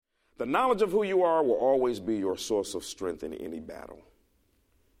The knowledge of who you are will always be your source of strength in any battle.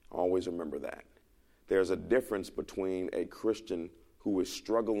 Always remember that. There's a difference between a Christian who is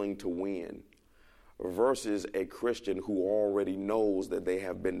struggling to win versus a Christian who already knows that they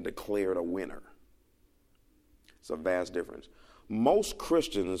have been declared a winner. It's a vast difference. Most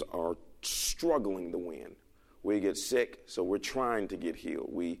Christians are struggling to win. We get sick, so we're trying to get healed.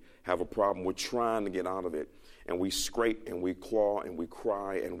 We have a problem, we're trying to get out of it. And we scrape and we claw and we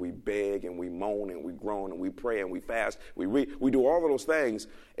cry and we beg and we moan and we groan and we pray and we fast. We do all of those things.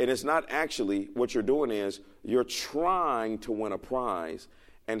 And it's not actually, what you're doing is you're trying to win a prize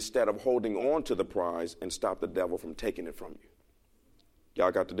instead of holding on to the prize and stop the devil from taking it from you.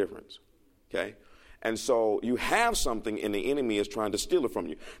 Y'all got the difference, okay? And so you have something and the enemy is trying to steal it from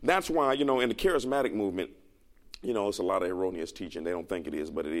you. That's why, in the charismatic movement, it's a lot of erroneous teaching. They don't think it is,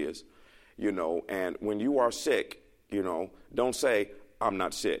 but it is. And when you are sick, don't say, I'm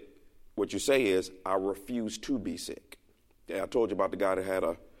not sick. What you say is, I refuse to be sick. Yeah, I told you about the guy that had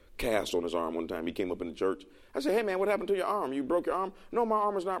a cast on his arm one time. He came up in the church. I said, hey, man, what happened to your arm? You broke your arm? No, my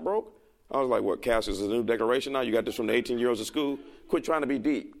arm is not broke. I was like, what, cast is a new decoration now? You got this from the 18-year-olds at school? Quit trying to be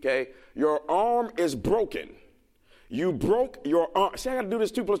deep, okay? Your arm is broken. You broke your arm. See, I got to do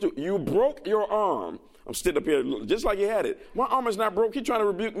this 2 + 2. You broke your arm. I'm sitting up here just like you had it. My arm is not broke. He's trying to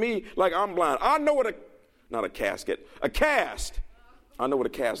rebuke me like I'm blind. I know what not a casket, a cast. I know what a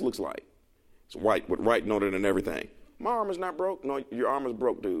cast looks like. It's white with writing on it and everything. My arm is not broke. No, your arm is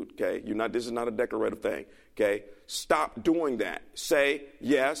broke, dude, okay? This is not a decorative thing, okay? Stop doing that. Say,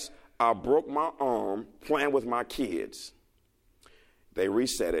 yes, I broke my arm playing with my kids. They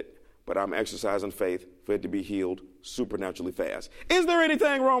reset it, but I'm exercising faith for it to be healed supernaturally fast. Is there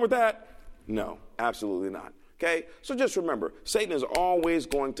anything wrong with that? No, absolutely not. Okay? So just remember, Satan is always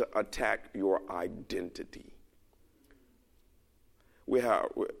going to attack your identity.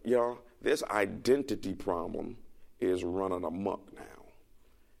 This identity problem is running amok now.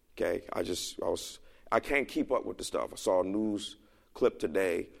 Okay? I can't keep up with the stuff. I saw a news clip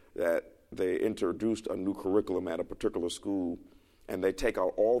today that they introduced a new curriculum at a particular school, and they take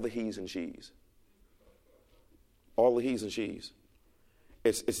out all the he's and she's. All the he's and she's.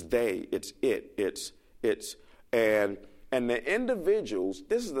 It's they, it's it, it's, and the individuals,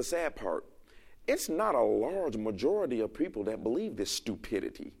 this is the sad part, it's not a large majority of people that believe this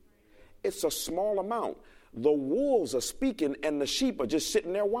stupidity. It's a small amount. The wolves are speaking and the sheep are just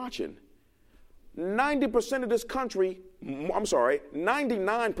sitting there watching. 99% of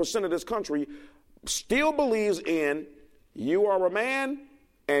this country still believes in you are a man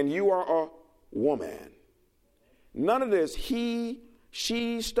and you are a woman. None of this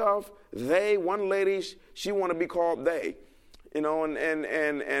she stuff, they, one lady, she want to be called they, and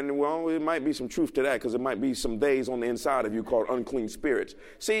well, it might be some truth to that because it might be some days on the inside of you called unclean spirits.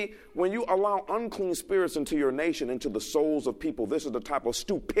 See, when you allow unclean spirits into your nation, into the souls of people, this is the type of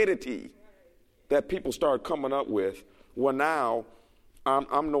stupidity that people start coming up with. Well, now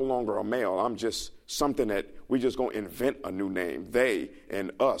I'm no longer a male. I'm just something that we just gonna invent a new name. They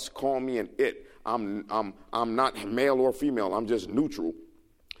and us. Call me an it. I'm not male or female. I'm just neutral.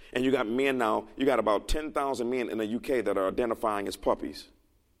 And you got men now. You got about 10,000 men in the UK that are identifying as puppies.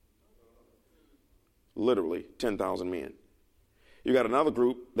 Literally 10,000 men. You got another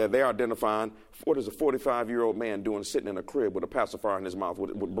group that they're identifying. What is a 45-year-old man doing sitting in a crib with a pacifier in his mouth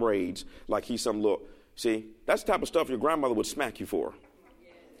with braids like he's some little. See, that's the type of stuff your grandmother would smack you for.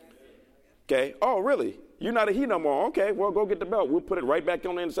 Okay. Oh, really? You're not a he no more. Okay, well, go get the belt. We'll put it right back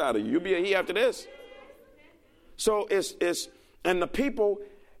on the inside of you. You'll be a he after this. So and the people,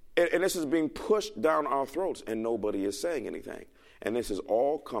 and this is being pushed down our throats, and nobody is saying anything. And this is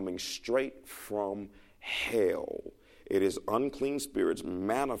all coming straight from hell. It is unclean spirits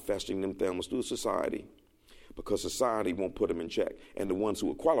manifesting themselves through society because society won't put them in check. And the ones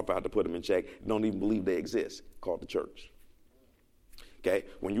who are qualified to put them in check don't even believe they exist, called the church. Okay,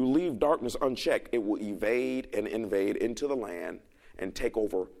 when you leave darkness unchecked, it will evade and invade into the land and take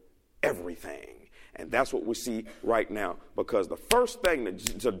over everything. And that's what we see right now, because the first thing that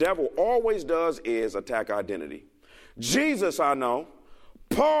the devil always does is attack identity. Jesus, I know.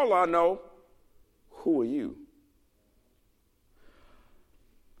 Paul, I know. Who are you?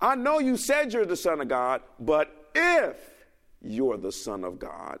 I know you said you're the Son of God, but if you're the Son of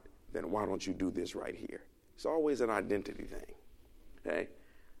God, then why don't you do this right here? It's always an identity thing. Okay,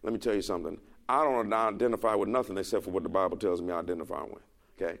 let me tell you something. I don't identify with nothing except for what the Bible tells me I identify with.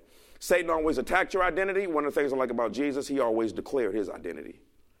 Okay, Satan always attacked your identity. One of the things I like about Jesus, he always declared his identity.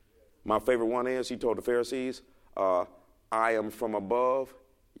 My favorite one is he told the Pharisees, I am from above,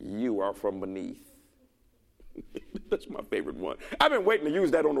 you are from beneath. That's my favorite one. I've been waiting to use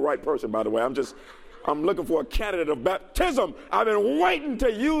that on the right person, by the way. I'm looking for a candidate of baptism. I've been waiting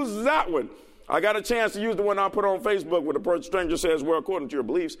to use that one. I got a chance to use the one I put on Facebook where the stranger says, well, according to your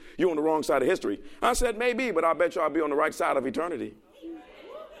beliefs, you're on the wrong side of history. I said, maybe, but I bet you I'll be on the right side of eternity.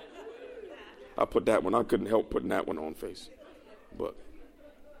 I put that one. I couldn't help putting that one on Facebook.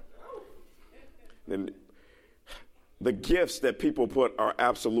 Then the gifts that people put are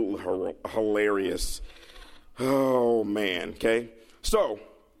absolutely hilarious. Oh, man, okay? So,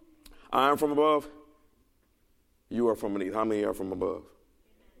 I am from above. You are from beneath. How many are from above?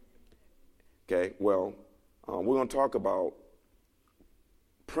 Okay, well, we're going to talk about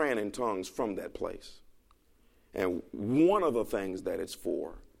praying in tongues from that place. And one of the things that it's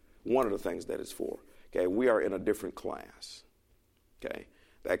for, okay, we are in a different class, okay?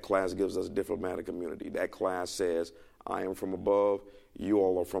 That class gives us diplomatic immunity. That class says, I am from above, you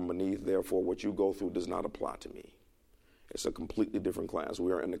all are from beneath, therefore what you go through does not apply to me. It's a completely different class.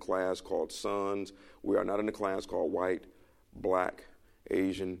 We are in the class called sons. We are not in the class called white, black,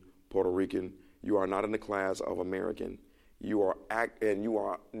 Asian, Puerto Rican. You are not in the class of American. You are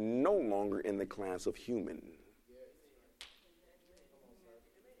no longer in the class of human.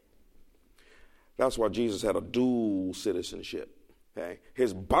 That's why Jesus had a dual citizenship. Okay?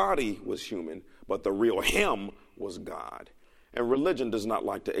 His body was human, but the real him was God. And religion does not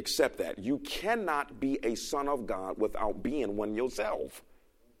like to accept that. You cannot be a son of God without being one yourself.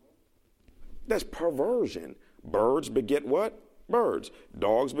 That's perversion. Birds beget what? Birds.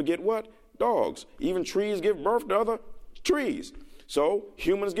 Dogs beget what? Dogs. Even trees give birth to other trees. So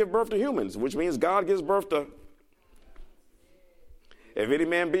humans give birth to humans, which means God gives birth to. If any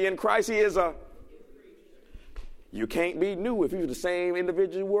man be in Christ, he is a. You can't be new if you're the same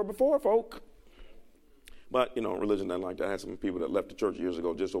individual you were before, folk. But, religion doesn't like that. I had some people that left the church years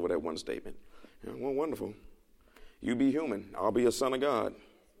ago just over that one statement. Well, wonderful. You be human. I'll be a son of God.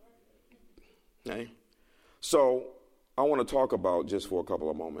 Okay? So I want to talk about, just for a couple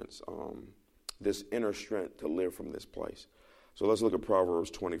of moments, this inner strength to live from this place. So let's look at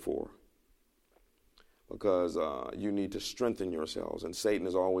Proverbs 24. Because you need to strengthen yourselves, and Satan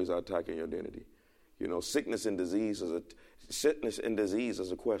is always attacking your identity. Sickness and disease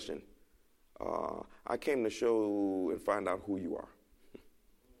is a question. I came to show and find out who you are.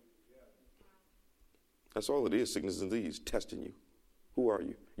 That's all it is, sickness and disease, testing you. Who are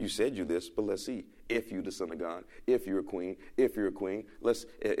you? You said you this, but let's see. If you're the son of God, if you're a queen, if you're a queen,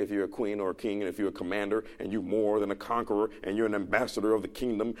 if you're a queen or a king, and if you're a commander, and you're more than a conqueror, and you're an ambassador of the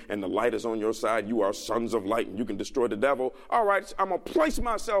kingdom, and the light is on your side, you are sons of light, and you can destroy the devil. All right, I'm going to place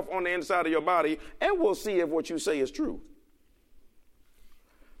myself on the inside of your body, and we'll see if what you say is true.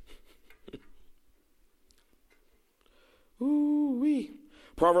 Ooh-wee.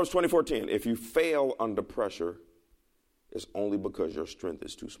 Proverbs 24:10. If you fail under pressure, it's only because your strength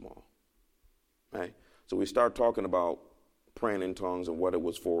is too small. Right? So we start talking about praying in tongues and what it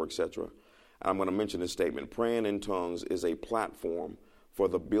was for, etc. I'm going to mention this statement. Praying in tongues is a platform for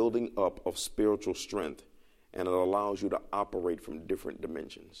the building up of spiritual strength, and it allows you to operate from different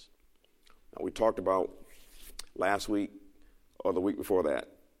dimensions. Now, we talked about last week, or the week before that.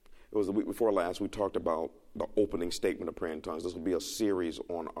 It was the week before last, we talked about the opening statement of praying in tongues. This will be a series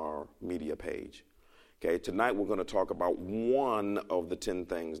on our media page. Okay, tonight we're going to talk about one of the 10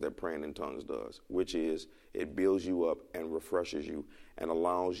 things that praying in tongues does, which is it builds you up and refreshes you and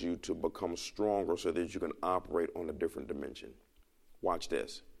allows you to become stronger so that you can operate on a different dimension. Watch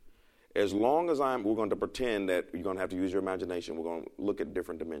this. As long as we're going to pretend that you're going to have to use your imagination. We're going to look at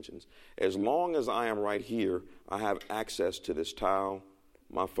different dimensions. As long as I am right here, I have access to this towel,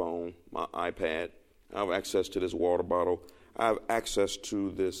 my phone, my iPad. I have access to this water bottle. I have access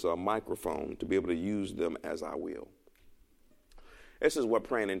to this microphone to be able to use them as I will. This is what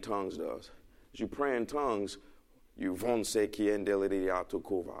praying in tongues does. As you pray in tongues, and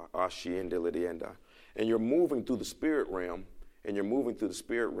you're moving through the spirit realm, you're moving to the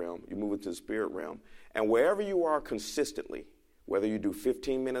spirit realm, and wherever you are consistently, whether you do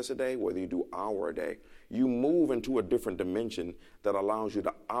 15 minutes a day, whether you do an hour a day, you move into a different dimension that allows you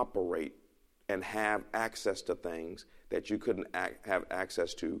to operate and have access to things that you couldn't have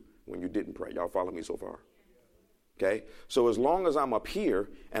access to when you didn't pray. Y'all follow me so far? Okay? So as long as I'm up here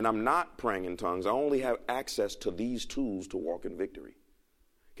and I'm not praying in tongues, I only have access to these tools to walk in victory.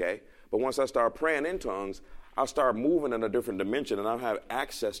 Okay? But once I start praying in tongues, I'll start moving in a different dimension, and I'll have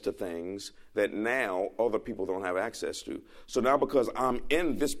access to things that now other people don't have access to. So now because I'm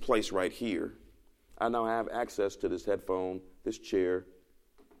in this place right here, I now have access to this headphone, this chair,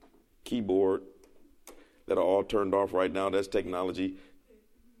 keyboard that are all turned off right now. That's technology.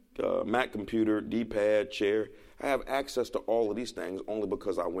 Mac computer, D-pad, chair. I have access to all of these things only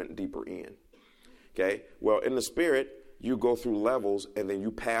because I went deeper in. Okay? Well, in the spirit, you go through levels and then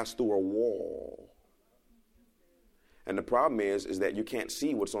you pass through a wall. And the problem is that you can't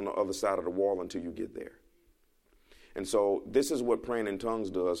see what's on the other side of the wall until you get there. And so this is what praying in tongues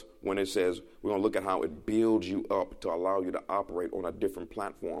does when it says we're going to look at how it builds you up to allow you to operate on a different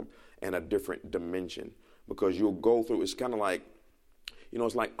platform and a different dimension. Because you'll go through, it's kind of like,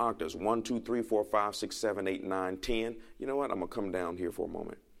 it's like octaves, 1, 2, 3, 4, 5, 6, 7, 8, 9, 10. You know what? I'm going to come down here for a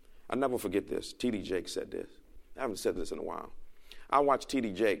moment. I'll never forget this. T.D. Jakes said this. I haven't said this in a while. I watched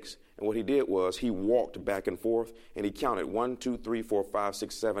T.D. Jakes, and what he did was he walked back and forth, and he counted 1, 2, 3, 4, 5,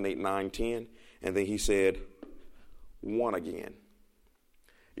 6, 7, 8, 9, 10, and then he said, 1 again.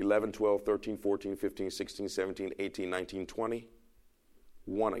 11, 12, 13, 14, 15, 16, 17, 18, 19, 20.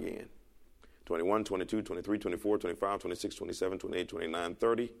 1 again. 21, 22, 23, 24, 25, 26, 27, 28, 29,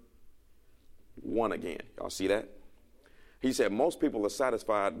 30. 1 again. Y'all see that? He said most people are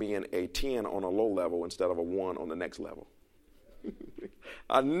satisfied being a 10 on a low level instead of a 1 on the next level.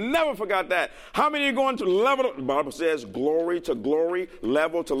 I never forgot that. How many are going to level? The Bible says glory to glory,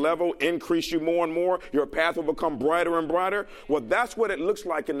 level to level, increase you more and more. Your path will become brighter and brighter. Well, that's what it looks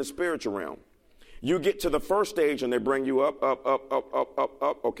like in the spiritual realm. You get to the first stage and they bring you up.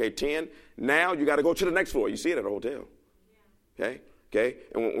 Okay, 10. Now you got to go to the next floor. You see it at a hotel. Okay.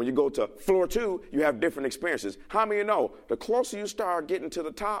 And when you go to floor 2, you have different experiences. How many of you know the closer you start getting to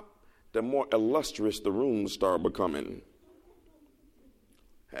the top, the more illustrious the rooms start becoming?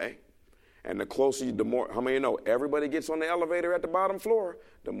 Okay. And the closer you, the more, how many of you know everybody gets on the elevator at the bottom floor?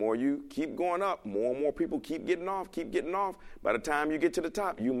 The more you keep going up, more and more people keep getting off. By the time you get to the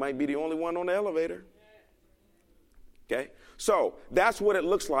top, you might be the only one on the elevator. Okay? So that's what it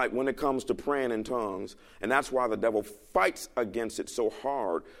looks like when it comes to praying in tongues. And that's why the devil fights against it so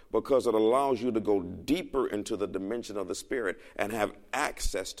hard, because it allows you to go deeper into the dimension of the spirit and have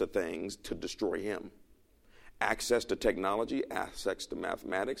access to things to destroy him. Access to technology, access to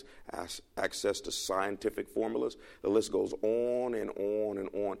mathematics, access to scientific formulas. The list goes on and on and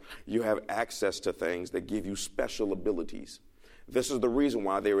on. You have access to things that give you special abilities. This is the reason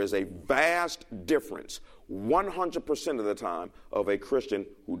why there is a vast difference 100% of the time of a Christian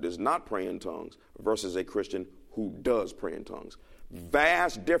who does not pray in tongues versus a Christian who does pray in tongues.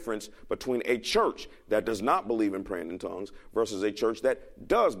 Vast difference between a church that does not believe in praying in tongues versus a church that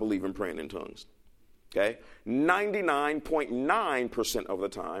does believe in praying in tongues. Okay? 99.9% of the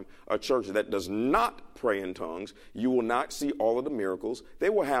time, a church that does not pray in tongues, you will not see all of the miracles. They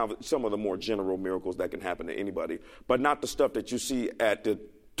will have some of the more general miracles that can happen to anybody, but not the stuff that you see at the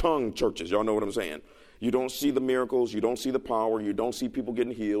tongue churches. Y'all know what I'm saying? You don't see the miracles. You don't see the power. You don't see people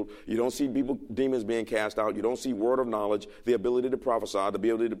getting healed. You don't see demons being cast out. You don't see word of knowledge, the ability to prophesy, to be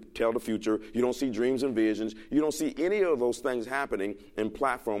able to tell the future. You don't see dreams and visions. You don't see any of those things happening in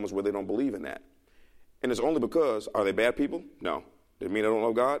platforms where they don't believe in that. And it's only because, are they bad people? No. Does it mean they don't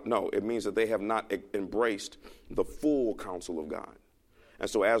love God? No. It means that they have not embraced the full counsel of God. And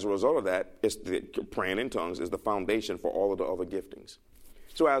so as a result of that, praying in tongues is the foundation for all of the other giftings.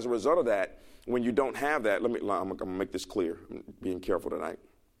 So as a result of that, when you don't have that, I'm going to make this clear. I'm being careful tonight.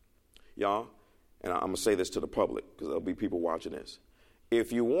 Y'all, and I'm going to say this to the public because there'll be people watching this.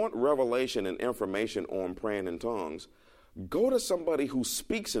 If you want revelation and information on praying in tongues, go to somebody who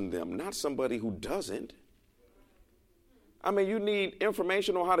speaks in them, not somebody who doesn't. I mean, you need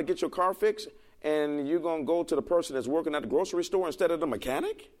information on how to get your car fixed, and you're going to go to the person that's working at the grocery store instead of the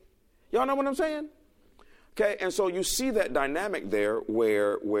mechanic? Y'all know what I'm saying? Okay, and so you see that dynamic there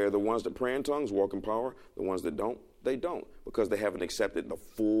where the ones that pray in tongues walk in power, the ones that don't, they don't, because they haven't accepted the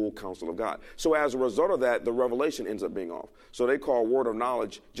full counsel of God. So as a result of that, the revelation ends up being off. So they call word of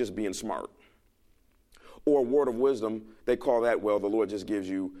knowledge just being smart. Or word of wisdom, they call that, well, the Lord just gives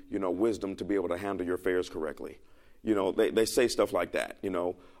you, wisdom to be able to handle your affairs correctly. They say stuff like that,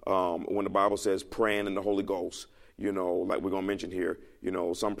 when the Bible says praying in the Holy Ghost, like we're going to mention here,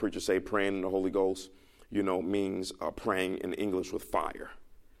 some preachers say praying in the Holy Ghost, means praying in English with fire.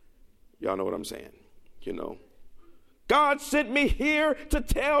 Y'all know what I'm saying, God sent me here to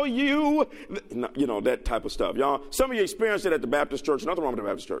tell you, that type of stuff. Y'all, some of you experienced it at the Baptist church. Nothing wrong with the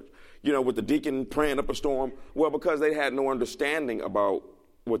Baptist church. With the deacon praying up a storm. Well, because they had no understanding about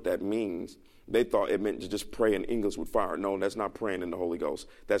what that means. They thought it meant to just pray in English with fire. No, that's not praying in the Holy Ghost.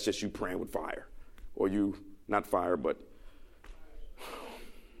 That's just you praying with fire. Or you, not fire, but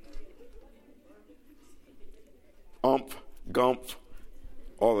gumph,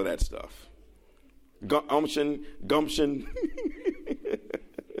 all of that stuff. Gumption.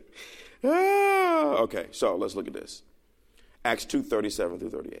 Okay, so let's look at this. Acts 2:37 through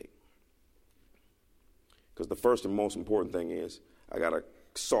 38. because the first and most important thing is I got to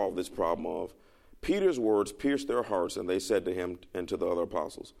solve this problem of Peter's words pierced their hearts, and they said to him and to the other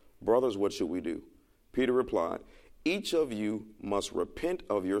apostles, brothers, what should we do? Peter replied, each of you must repent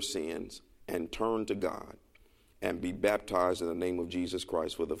of your sins and turn to God and be baptized in the name of Jesus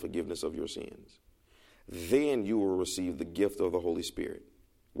Christ for the forgiveness of your sins. Then you will receive the gift of the Holy Spirit.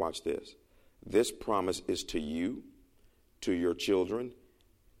 Watch this. This promise is to you, to your children,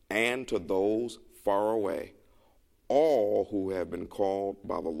 and to those far away, all who have been called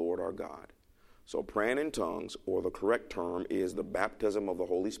by the Lord our God. So praying in tongues, or the correct term, is the baptism of the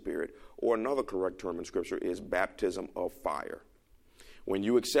Holy Spirit, or another correct term in Scripture is baptism of fire. When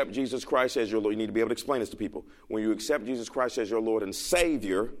you accept Jesus Christ as your Lord, you need to be able to explain this to people. When you accept Jesus Christ as your Lord and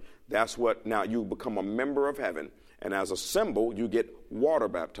Savior, that's what, now you become a member of heaven. And as a symbol, you get water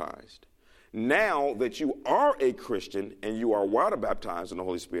baptized. Now that you are a Christian and you are water baptized and the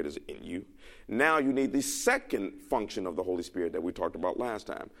Holy Spirit is in you, now you need the second function of the Holy Spirit that we talked about last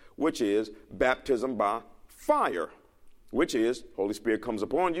time, which is baptism by fire, which is Holy Spirit comes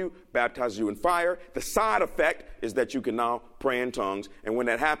upon you, baptizes you in fire. The side effect is that you can now pray in tongues. And when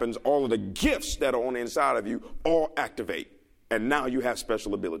that happens, all of the gifts that are on the inside of you all activate. And now you have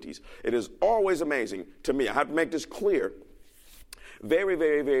special abilities. It is always amazing to me. I have to make this clear. Very,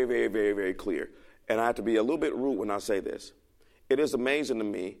 very, very, very, very, very clear. And I have to be a little bit rude when I say this. It is amazing to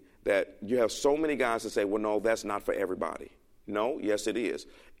me that you have so many guys that say, well, no, that's not for everybody. No, yes, it is.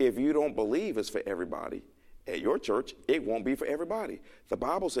 If you don't believe it's for everybody, at your church, it won't be for everybody. The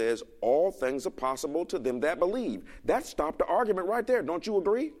Bible says all things are possible to them that believe. That stopped the argument right there. Don't you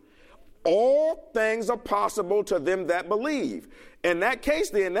agree? All things are possible to them that believe. In that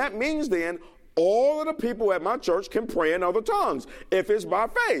case, then, that means then all of the people at my church can pray in other tongues if it's by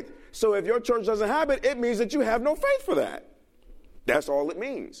faith. So if your church doesn't have it, it means that you have no faith for that. That's all it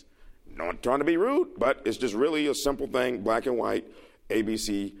means. Not trying to be rude, but it's just really a simple thing, black and white,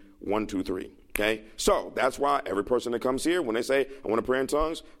 ABC, 1, 2, 3. Okay? So that's why every person that comes here, when they say, I want to pray in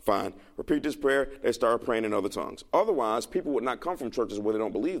tongues, fine. Repeat this prayer, they start praying in other tongues. Otherwise, people would not come from churches where they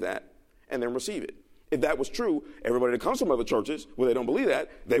don't believe that and then receive it. If that was true, everybody that comes from other churches where they don't believe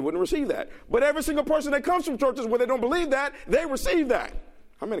that, they wouldn't receive that. But every single person that comes from churches where they don't believe that, they receive that.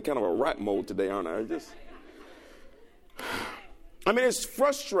 I'm in kind of a rap mode today, aren't I? It's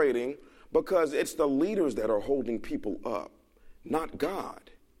frustrating because it's the leaders that are holding people up, not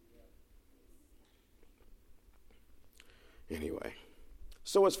God. Anyway,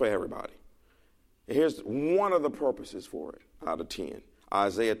 so it's for everybody. Here's one of the purposes for it out of 10.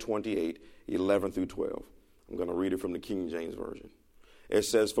 Isaiah 28, 11 through 12. I'm going to read it from the King James Version. It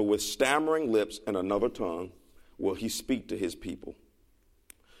says, for with stammering lips and another tongue will he speak to his people,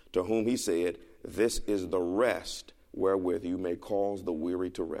 to whom he said, this is the rest wherewith you may cause the weary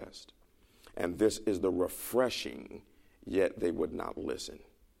to rest. And this is the refreshing, yet they would not listen.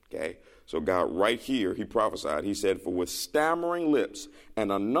 Okay? So God right here, he prophesied, he said, for with stammering lips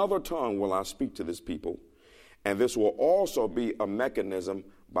and another tongue will I speak to this people. And this will also be a mechanism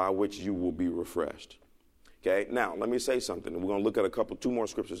by which you will be refreshed. Okay, now let me say something. We're going to look at two more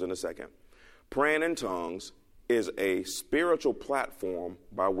scriptures in a second. Praying in tongues is a spiritual platform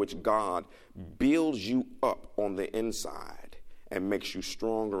by which God builds you up on the inside and makes you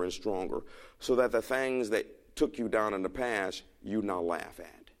stronger and stronger so that the things that took you down in the past, you now laugh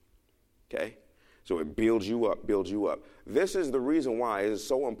at. Okay? So it builds you up, builds you up. This is the reason why it is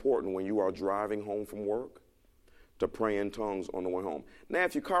so important when you are driving home from work to pray in tongues on the way home. Now,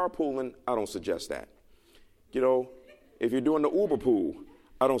 if you're carpooling, I don't suggest that. If you're doing the Uber pool,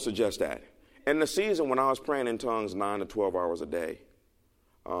 I don't suggest that. In the season when I was praying in tongues 9 to 12 hours a day,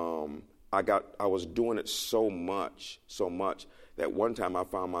 I was doing it so much that one time I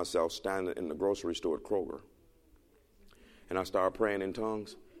found myself standing in the grocery store at Kroger. And I started praying in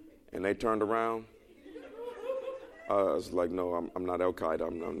tongues, and they turned around. I was like, no, I'm not Al-Qaeda.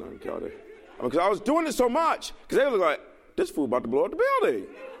 I'm not Al-Qaeda. Because I was doing it so much, because they were like, this fool about to blow up the building.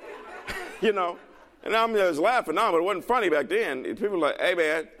 And I'm just laughing now, but it wasn't funny back then. People were like, hey,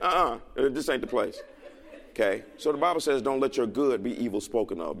 man, this ain't the place. Okay? So the Bible says, don't let your good be evil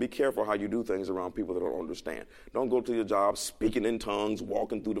spoken of. Be careful how you do things around people that don't understand. Don't go to your job speaking in tongues,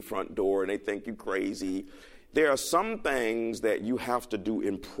 walking through the front door, and they think you crazy. There are some things that you have to do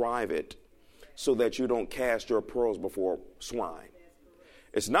in private so that you don't cast your pearls before swine.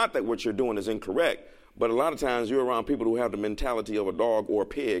 It's not that what you're doing is incorrect, but a lot of times you're around people who have the mentality of a dog or a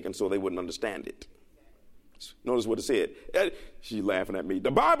pig, and so they wouldn't understand it. Notice what it said. She's laughing at me.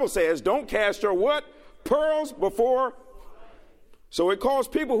 The Bible says, don't cast your what? Pearls before. So it calls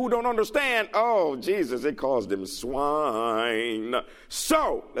people who don't understand, oh, Jesus, it calls them swine.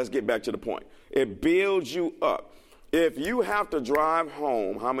 So let's get back to the point. It builds you up. If you have to drive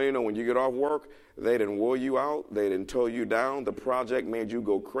home, how many know when you get off work, they didn't wore you out, they didn't tow you down, the project made you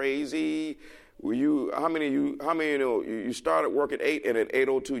go crazy. How many know you started work at 8 and at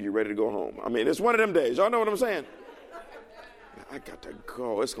 8:02 you're ready to go home? I mean, it's one of them days. Y'all know what I'm saying? I got to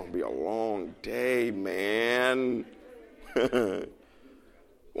go. It's going to be a long day, man.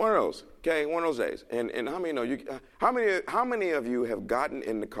 One of those, okay? One of those days. And how many know how many of you have gotten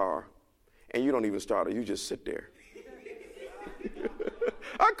in the car and you don't even start it? You just sit there.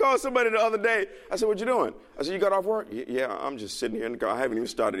 I called somebody the other day. I said, what you doing? I said, you got off work? Yeah, I'm just sitting here in the car. I haven't even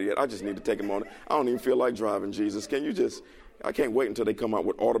started yet. I just need to take them on. I don't even feel like driving, Jesus. I can't wait until they come out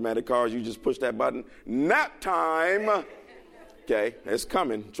with automatic cars. You just push that button. Nap time. Okay, it's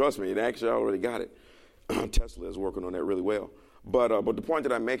coming. Trust me. Actually, I already got it. Tesla is working on that really well. But the point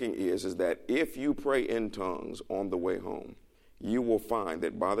that I'm making is that if you pray in tongues on the way home, you will find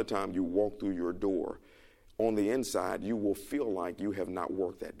that by the time you walk through your door, on the inside, you will feel like you have not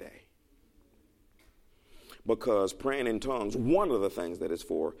worked that day. Because praying in tongues, one of the things that it's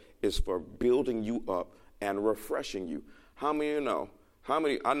for is for building you up and refreshing you. How many of you know?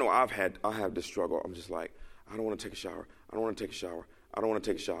 I know I have this struggle. I'm just like, I don't want to take a shower. I don't want to take a shower. I don't want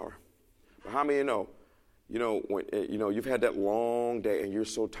to take a shower. But how many of you know, when you've had that long day and you're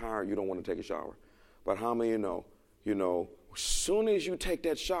so tired you don't want to take a shower. But how many of you know, as soon as you take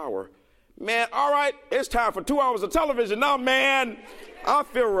that shower, man, all right, it's time for 2 hours of television now, man. I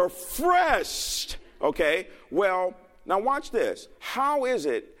feel refreshed. Okay, well, now watch this. How is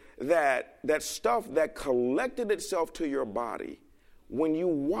it that stuff that collected itself to your body, when you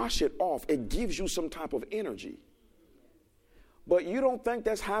wash it off, it gives you some type of energy? But you don't think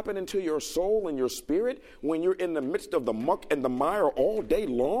that's happening to your soul and your spirit when you're in the midst of the muck and the mire all day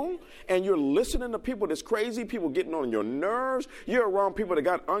long and you're listening to people that's crazy, people getting on your nerves. You're around people that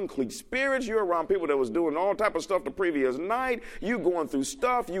got unclean spirits. You're around people that was doing all type of stuff the previous night. You going through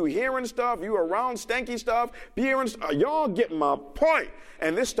stuff. You hearing stuff. You around stanky stuff. Y'all get my point.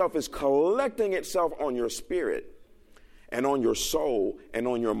 And this stuff is collecting itself on your spirit and on your soul and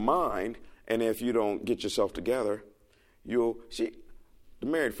on your mind. And if you don't get yourself together, the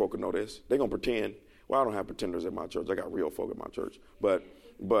married folk will know this. They're going to pretend. Well, I don't have pretenders at my church. I got real folk at my church. But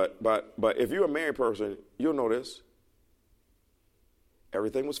if you're a married person, you'll know this.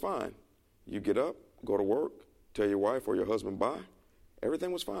 Everything was fine. You get up, go to work, tell your wife or your husband bye.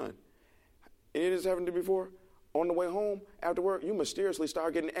 Everything was fine. Any of this happened to you before? On the way home, after work, you mysteriously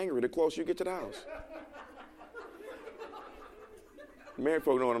start getting angry the closer you get to the house. Married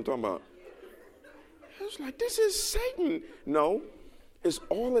folk know what I'm talking about. It's like, this is Satan. No, it's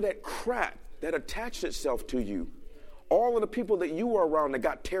all of that crap that attached itself to you. All of the people that you were around that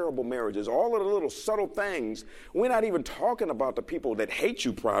got terrible marriages, all of the little subtle things. We're not even talking about the people that hate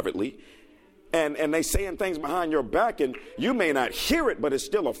you privately and they saying things behind your back and you may not hear it, but it's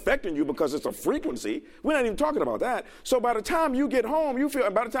still affecting you because it's a frequency. We're not even talking about that. So by the time you get home,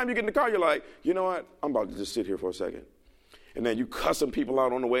 by the time you get in the car, you're like, you know what? I'm about to just sit here for a second. And then you cussing people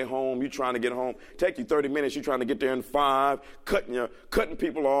out on the way home. You trying to get home. Take you 30 minutes. You trying to get there in 5. Cutting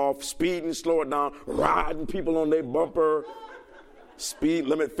people off. Speeding, slow it down. Riding people on their bumper. Speed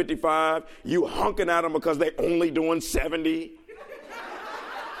limit 55. You honking at them because they only doing 70.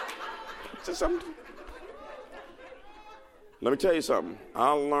 Let me tell you something.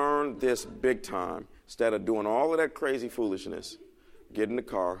 I learned this big time. Instead of doing all of that crazy foolishness, get in the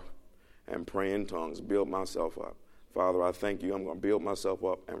car and pray in tongues. Build myself up. Father, I thank you. I'm going to build myself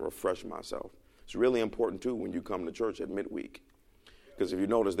up and refresh myself. It's really important, too, when you come to church at midweek. Because if you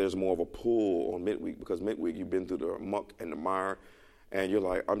notice, there's more of a pull on midweek because midweek you've been through the muck and the mire, and you're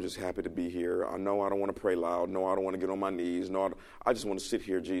like, I'm just happy to be here. I know I don't want to pray loud. No, I don't want to get on my knees. No, I just want to sit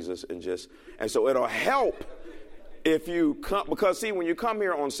here, Jesus, and so it'll help if you come. Because, see, when you come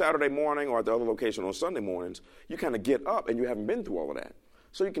here on Saturday morning or at the other location on Sunday mornings, you kind of get up and you haven't been through all of that.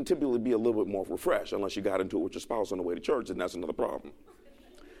 So you can typically be a little bit more refreshed unless you got into it with your spouse on the way to church, and that's another problem.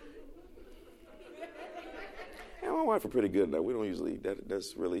 And my wife are pretty good at that. We don't usually,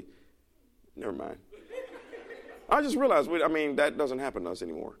 that's really, never mind. I just realized, that doesn't happen to us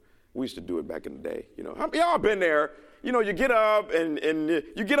anymore. We used to do it back in the day. Y'all been there. You get up and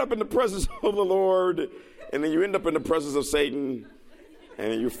you get up in the presence of the Lord, and then you end up in the presence of Satan,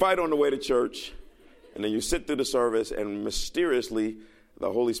 and then you fight on the way to church, and then you sit through the service, and mysteriously,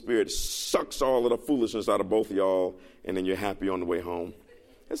 the Holy Spirit sucks all of the foolishness out of both of y'all, and then you're happy on the way home.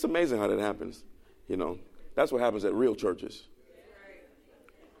 It's amazing how that happens. That's what happens at real churches.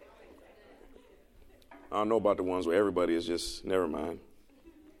 I don't know about the ones where everybody is just, never mind.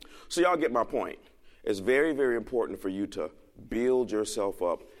 So y'all get my point. It's very, very important for you to build yourself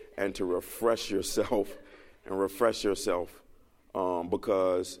up and to refresh yourself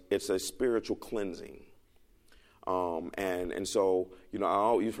because it's a spiritual cleansing. And so,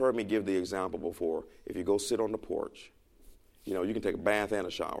 you've heard me give the example before. If you go sit on the porch, you can take a bath and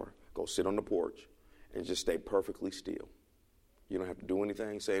a shower. Go sit on the porch and just stay perfectly still. You don't have to do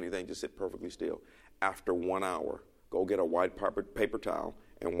anything, say anything, just sit perfectly still. After 1 hour, go get a white paper towel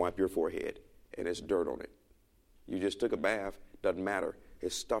and wipe your forehead, and it's dirt on it. You just took a bath, doesn't matter.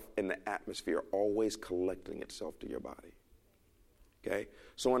 It's stuff in the atmosphere always collecting itself to your body. Okay?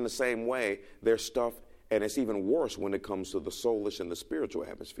 So in the same way, there's stuff, and it's even worse when it comes to the soulish and the spiritual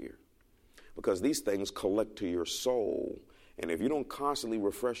atmosphere, because these things collect to your soul. And if you don't constantly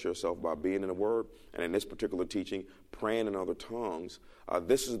refresh yourself by being in the Word, and in this particular teaching, praying in other tongues,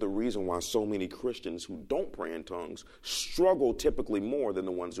 this is the reason why so many Christians who don't pray in tongues struggle typically more than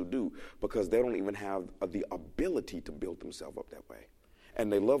the ones who do, because they don't even have the ability to build themselves up that way.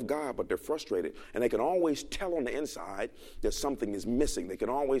 And they love God, but they're frustrated. And they can always tell on the inside that something is missing. They can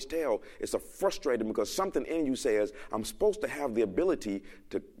always tell it's frustrated because something in you says, I'm supposed to have the ability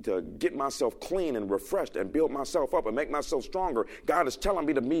to get myself clean and refreshed and build myself up and make myself stronger. God is telling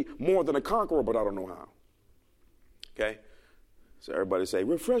me to be more than a conqueror, but I don't know how. Okay? So everybody say,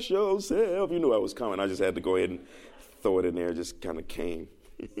 refresh yourself. You knew I was coming. I just had to go ahead and throw it in there. It just kind of came.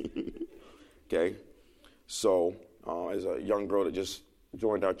 Okay? So as a young girl that just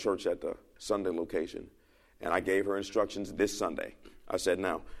joined our church at the Sunday location, and I gave her instructions this Sunday. I said,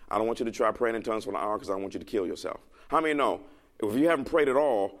 now, I don't want you to try praying in tongues for an hour because I don't want you to kill yourself. How many know, if you haven't prayed at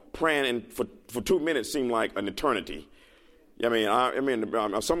all, praying for 2 minutes seemed like an eternity? I mean,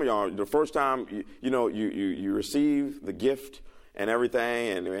 some of y'all, the first time, you receive the gift and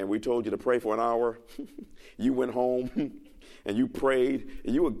everything, and we told you to pray for an hour, you went home, and you prayed,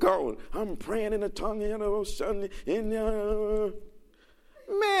 and you were going, I'm praying in a tongue,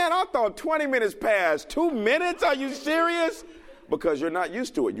 Man, I thought 20 minutes passed. 2 minutes? Are you serious? Because you're not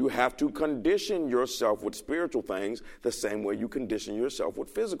used to it. You have to condition yourself with spiritual things the same way you condition yourself with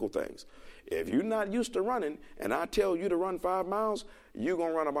physical things. If you're not used to running and I tell you to run 5 miles, you're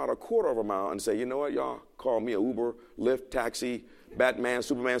going to run about a quarter of a mile and say, you know what, y'all, call me an Uber, Lyft, taxi, Batman,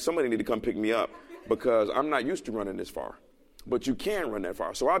 Superman. Somebody need to come pick me up because I'm not used to running this far. But you can run that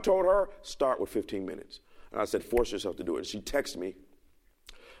far. So I told her, start with 15 minutes. And I said, force yourself to do it. And she texted me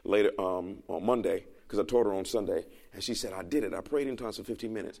later on Monday, because I told her on Sunday, and she said, I did it. I prayed in tongues for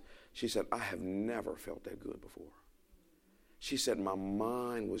 15 minutes. She said, I have never felt that good before. She said, my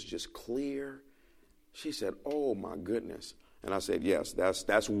mind was just clear. She said, oh, my goodness. And I said, yes,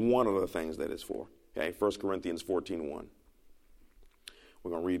 that's one of the things that it's for. Okay, 1 Corinthians 14:1. We're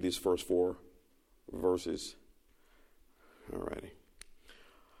going to read these first 4 verses. All righty.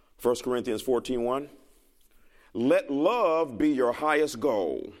 1 Corinthians 14:1. Let love be your highest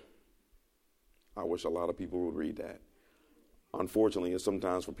goal. I wish a lot of people would read that. Unfortunately,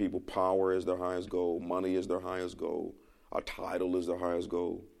 sometimes for people, power is their highest goal. Money is their highest goal. A title is their highest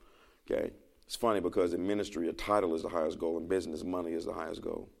goal. Okay? It's funny because in ministry, a title is the highest goal. In business, money is the highest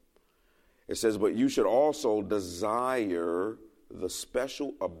goal. It says, but you should also desire the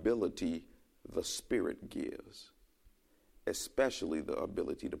special ability the Spirit gives, especially the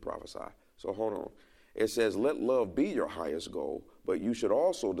ability to prophesy. So hold on. It says, let love be your highest goal, but you should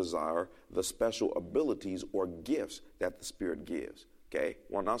also desire the special abilities or gifts that the Spirit gives. Okay?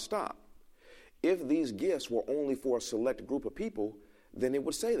 Well, now stop. If these gifts were only for a select group of people, then it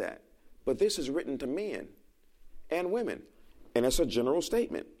would say that. But this is written to men and women, and it's a general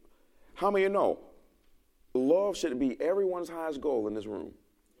statement. How many of you know love should be everyone's highest goal in this room?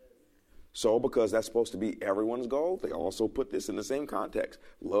 So because that's supposed to be everyone's goal, they also put this in the same context.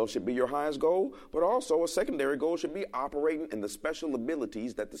 Love should be your highest goal, but also a secondary goal should be operating in the special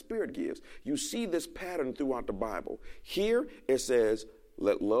abilities that the Spirit gives. You see this pattern throughout the Bible. Here it says,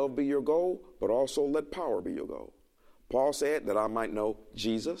 let love be your goal, but also let power be your goal. Paul said that I might know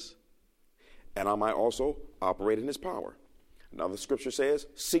Jesus, and I might also operate in his power. Another scripture says,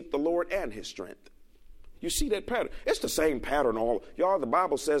 seek the Lord and his strength. You see that pattern. It's the same pattern. Y'all, the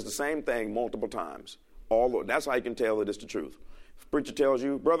Bible says the same thing multiple times. That's how you can tell that it's the truth. If preacher tells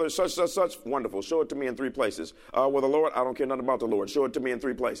you, brother, such, wonderful. Show it to me in 3 places. Well, the Lord, I don't care nothing about the Lord. Show it to me in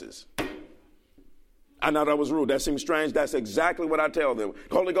 3 places. I know that was rude. That seems strange. That's exactly what I tell them.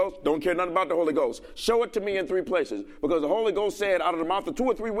 Holy Ghost, don't care nothing about the Holy Ghost. Show it to me in 3 places. Because the Holy Ghost said, out of the mouth of 2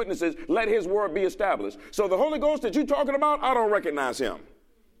 or 3 witnesses, let his word be established. So the Holy Ghost that you're talking about, I don't recognize him.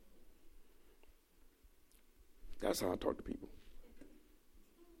 That's how I talk to people.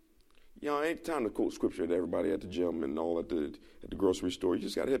 You know, ain't time to quote scripture to everybody at the gym and all at the grocery store. You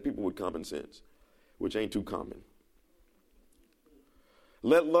just got to have people with common sense, which ain't too common.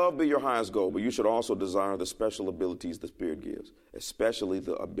 Let love be your highest goal, but you should also desire the special abilities the Spirit gives, especially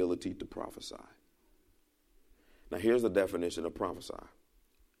the ability to prophesy. Now, here's the definition of prophesy: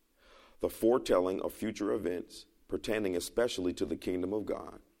 the foretelling of future events pertaining especially to the kingdom of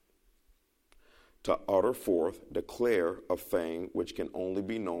God, to utter forth, declare a thing which can only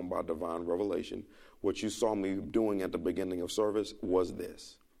be known by divine revelation. What you saw me doing at the beginning of service was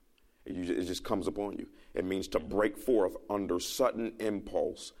this. It just comes upon you. It means to break forth under sudden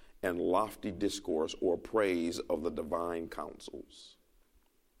impulse and lofty discourse or praise of the divine counsels.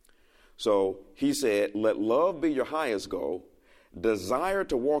 So he said, let love be your highest goal, desire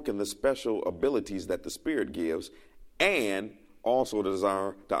to walk in the special abilities that the Spirit gives, and also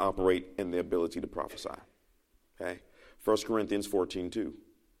desire to operate in the ability to prophesy. Okay? 1 Corinthians 14:2.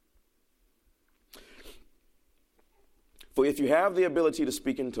 For if you have the ability to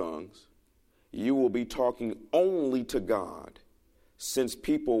speak in tongues, you will be talking only to God, since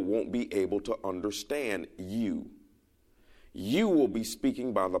people won't be able to understand you. You will be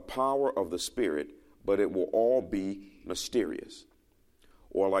speaking by the power of the Spirit, but it will all be mysterious.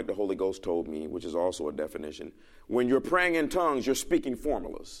 Or like the Holy Ghost told me, which is also a definition, when you're praying in tongues, you're speaking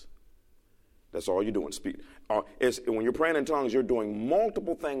formulas. That's all you're doing. When you're praying in tongues, you're doing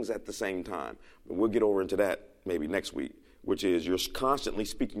multiple things at the same time. We'll get over into that maybe next week, which is you're constantly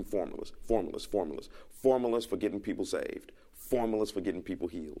speaking formulas for getting people saved, formulas for getting people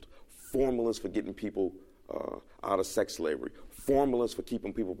healed, formulas for getting people out of sex slavery, formulas for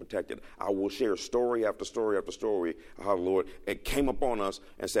keeping people protected. I will share story after story after story of how the Lord came upon us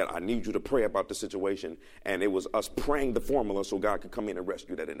and said, I need you to pray about the situation. And it was us praying the formula so God could come in and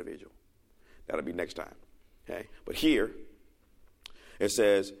rescue that individual. That'll be next time. Okay? But here it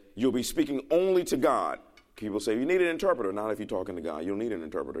says, you'll be speaking only to God. People say, you need an interpreter. Not if you're talking to God. You don't need an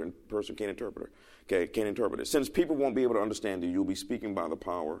interpreter. A person can't interpret it. Okay, can't interpret it. Since people won't be able to understand you, you'll be speaking by the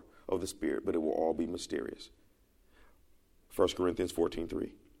power of the Spirit, but it will all be mysterious. 1 Corinthians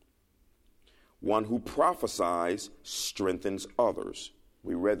 14:3. One who prophesies strengthens others.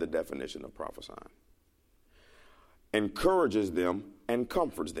 We read the definition of prophesying. Encourages them and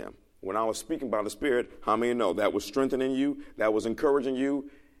comforts them. When I was speaking by the Spirit, how many know that was strengthening you, that was encouraging you,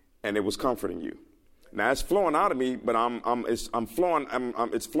 and it was comforting you? Now it's flowing out of me, but it's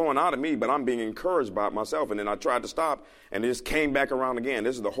flowing out of me, but I'm being encouraged by it myself. And then I tried to stop, and it just came back around again.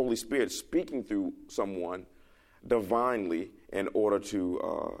 This is the Holy Spirit speaking through someone divinely in order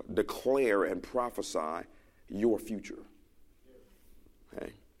to declare and prophesy your future.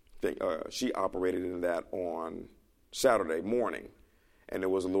 Okay. She operated in that on Saturday morning, and it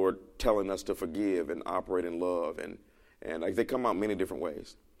was the Lord telling us to forgive and operate in love, and like they come out many different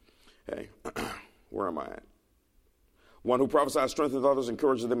ways. Okay. Where am I at? One who prophesies strengthens others,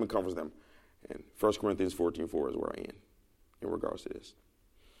 encourages them, and comforts them. And 1 Corinthians 14:4 is where I end in regards to this.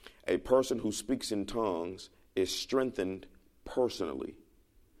 A person who speaks in tongues is strengthened personally,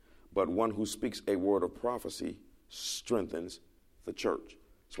 but one who speaks a word of prophecy strengthens the church.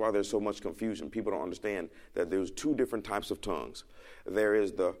 That's why there's so much confusion. People don't understand that there's two different types of tongues. There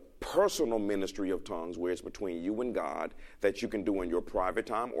is the personal ministry of tongues, where it's between you and God, that you can do in your private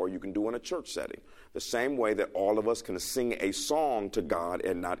time or you can do in a church setting. The same way that all of us can sing a song to God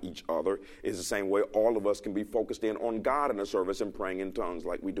and not each other is the same way all of us can be focused in on God in a service and praying in tongues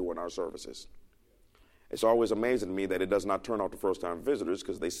like we do in our services. It's always amazing to me that it does not turn out to first-time visitors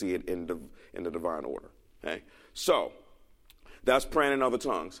because they see it in the divine order. Okay? So that's praying in other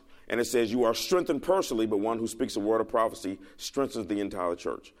tongues. And it says you are strengthened personally, but one who speaks a word of prophecy strengthens the entire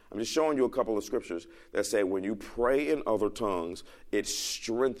church. I'm just showing you a couple of scriptures that say when you pray in other tongues, it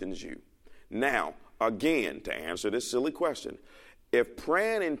strengthens you. Now, again, to answer this silly question, if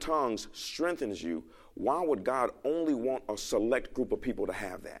praying in tongues strengthens you, why would God only want a select group of people to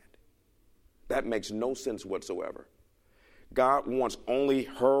have that? That makes no sense whatsoever. God wants only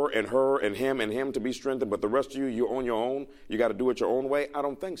her and him to be strengthened, but the rest of you, you're on your own. You got to do it your own way. I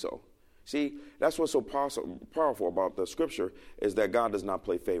don't think so. See, that's what's so powerful about the scripture is that God does not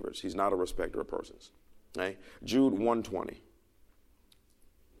play favorites. He's not a respecter of persons. Okay? Jude 1:20.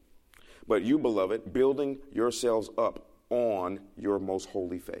 But you, beloved, building yourselves up on your most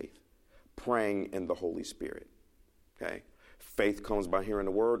holy faith, praying in the Holy Spirit. Okay? Faith comes by hearing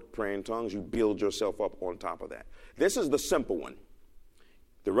the word, praying in tongues. You build yourself up on top of that. This is the simple one.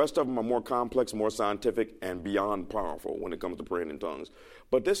 The rest of them are more complex, more scientific, and beyond powerful when it comes to praying in tongues.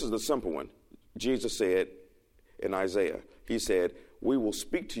 But this is the simple one. Jesus said in Isaiah, he said, we will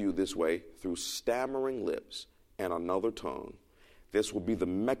speak to you this way through stammering lips and another tongue This will be the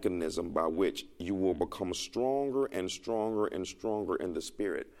mechanism by which you will become stronger and stronger and stronger in the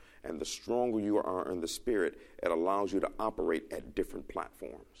Spirit. And the stronger you are in the Spirit, it allows you to operate at different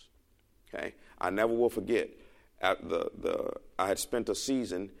platforms. Okay? I never will forget I had spent a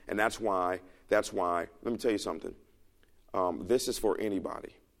season, and that's why, let me tell you something. This is for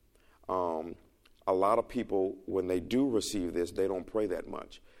anybody. A lot of people, when they do receive this, they don't pray that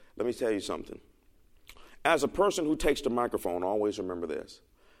much. Let me tell you something. As a person who takes the microphone, always remember this.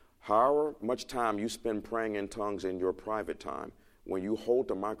 However much time you spend praying in tongues in your private time, when you hold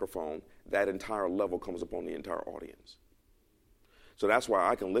the microphone, that entire level comes upon the entire audience. So that's why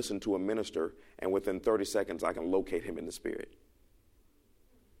I can listen to a minister, and within 30 seconds, I can locate him in the Spirit.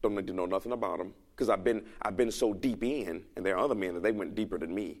 Don't need to know nothing about him, because I've been so deep in, and there are other men that they went deeper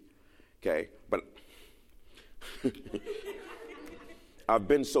than me. Okay, but I've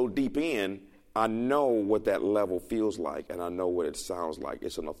been so deep in, I know what that level feels like, and I know what it sounds like.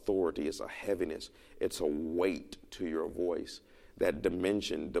 It's an authority, it's a heaviness, it's a weight to your voice. That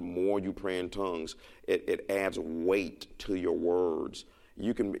dimension, the more you pray in tongues, it adds weight to your words.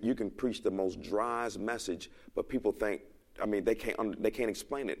 You can preach the most driest message, but people think, they can't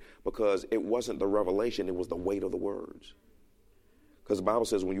explain it because it wasn't the revelation, it was the weight of the words. Because the Bible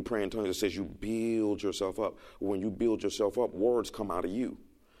says when you pray in tongues, it says you build yourself up. When you build yourself up, words come out of you.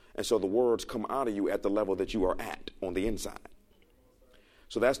 And so the words come out of you at the level that you are at on the inside.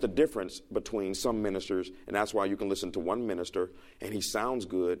 So that's the difference between some ministers, and that's why you can listen to one minister and he sounds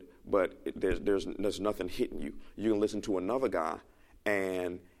good, but there's nothing hitting you. You can listen to another guy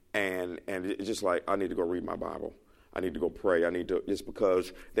and it's just like, I need to go read my Bible. I need to go pray. It's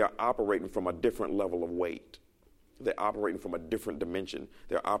because they're operating from a different level of weight. They're operating from a different dimension.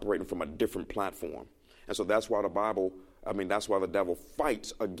 They're operating from a different platform. And so that's why that's why the devil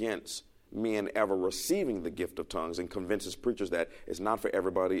fights against men ever receiving the gift of tongues and convinces preachers that it's not for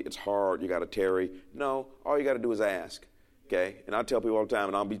everybody, it's hard, you got to tarry. No, all you got to do is ask. Okay? And I tell people all the time,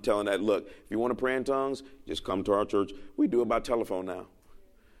 and I'll be telling that, look, if you want to pray in tongues, just come to our church. We do it by telephone now.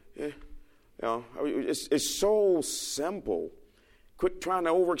 Yeah. It's so simple. Quit trying to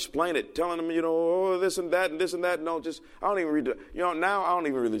over-explain it, telling them, this and that and this and that. No, I don't even read it. Now I don't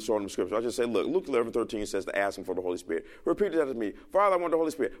even really show them scripture. I just say, look, Luke 11:13 says to ask him for the Holy Spirit. Repeat that to me. Father, I want the Holy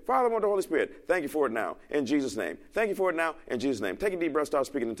Spirit. Father, I want the Holy Spirit. Thank you for it now, in Jesus' name. Thank you for it now, in Jesus' name. Take a deep breath, start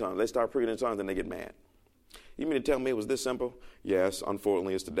speaking in tongues. They start speaking in tongues, and they get mad. You mean to tell me it was this simple? Yes,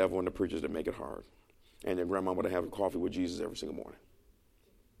 unfortunately, it's the devil and the preachers that make it hard. And your grandmama to have coffee with Jesus every single morning.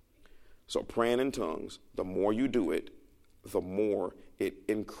 So praying in tongues, the more you do it, the more it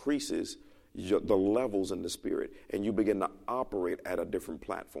increases the levels in the Spirit, and you begin to operate at a different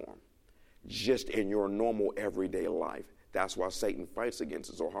platform just in your normal everyday life. That's why Satan fights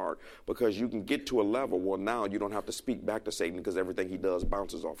against it so hard, because you can get to a level where now you don't have to speak back to Satan because everything he does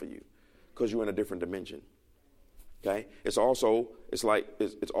bounces off of you because you're in a different dimension. Okay? It's also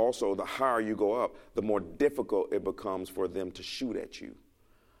the higher you go up, the more difficult it becomes for them to shoot at you.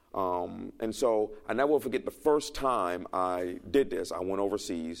 And so I never will forget the first time I did this. I went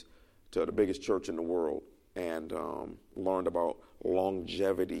overseas to the biggest church in the world and learned about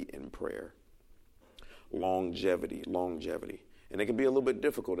longevity in prayer. Longevity. And it can be a little bit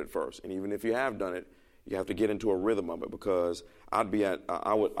difficult at first. And even if you have done it, you have to get into a rhythm of it, because I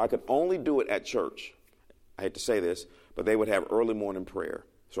could only do it at church. I hate to say this, but they would have early morning prayer.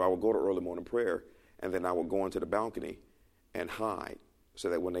 So I would go to early morning prayer, and then I would go into the balcony and hide, so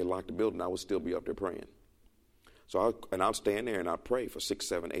that when they locked the building, I would still be up there praying. So I'd stand there and I'd pray for 6,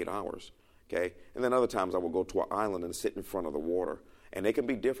 7, 8 hours. Okay. And then other times I would go to an island and sit in front of the water. And it can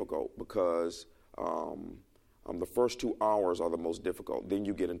be difficult because the first 2 hours are the most difficult. Then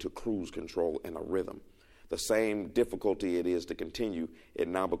you get into cruise control and a rhythm. The same difficulty it is to continue, it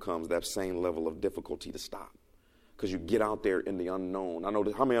now becomes that same level of difficulty to stop. Because you get out there in the unknown. I know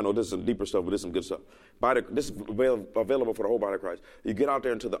how many I know this is some deeper stuff, but this is some good stuff. This is available for the whole body of Christ. You get out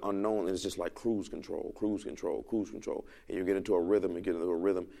there into the unknown, and it's just like cruise control. And you get into a rhythm,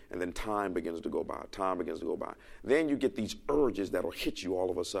 and then time begins to go by. Then you get these urges that will hit you all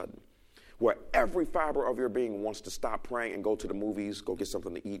of a sudden, where every fiber of your being wants to stop praying and go to the movies, go get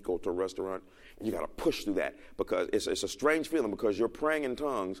something to eat, go to a restaurant. And you got to push through that, because it's a strange feeling, because you're praying in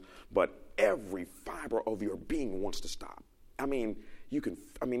tongues, but every fiber of your being wants to stop.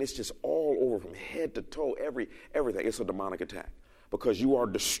 It's just all over from head to toe, everything. It's a demonic attack, because you are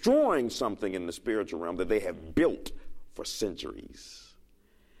destroying something in the spiritual realm that they have built for centuries.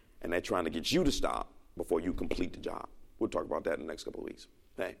 And they're trying to get you to stop before you complete the job. We'll talk about that in the next couple of weeks.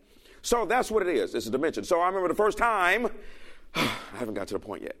 Okay? So that's what it is. It's a dimension. So I remember the first time, I haven't got to the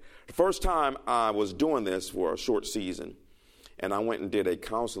point yet. The first time I was doing this for a short season, And I went and did a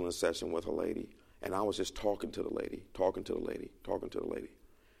counseling session with a lady, and I was just talking to the lady.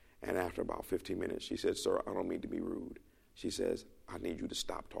 And after about 15 minutes, she said, "Sir, I don't mean to be rude." She says, "I need you to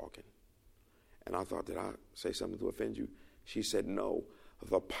stop talking." And I thought, did I say something to offend you? She said, "No,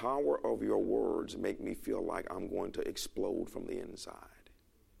 the power of your words make me feel like I'm going to explode from the inside."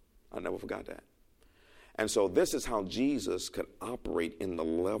 I never forgot that. And so this is how Jesus could operate in the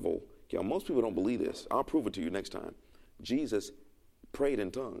level. Most people don't believe this. I'll prove it to you next time. Jesus prayed in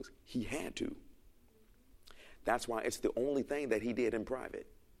tongues. He had to. That's why it's the only thing that he did in private.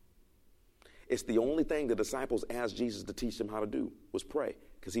 It's the only thing the disciples asked Jesus to teach them how to do was pray,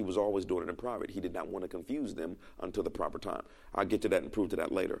 because he was always doing it in private. He did not want to confuse them until the proper time. I'll get to that and prove to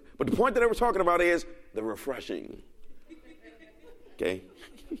that later. But the point that I was talking about is the refreshing. Okay?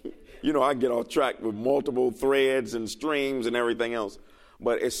 I get off track with multiple threads and streams and everything else.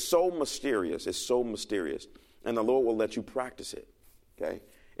 But it's so mysterious. It's so mysterious. And the Lord will let you practice it. Okay?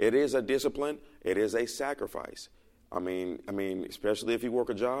 It is a discipline. It is a sacrifice. I mean, especially if you work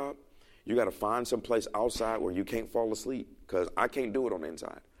a job, you got to find some place outside where you can't fall asleep, because I can't do it on the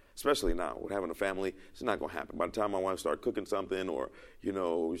inside. Especially now with having a family, it's not going to happen. By the time my wife starts cooking something, or, you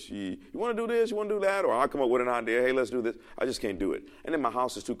want to do this, you want to do that, or I come up with an idea, hey, let's do this, I just can't do it. And then my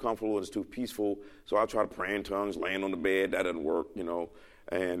house is too comfortable, it's too peaceful, so I try to pray in tongues laying on the bed. That doesn't work,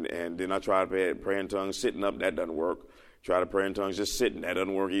 and then I try to pray in tongues sitting up. That doesn't work. Try to pray in tongues just sitting. That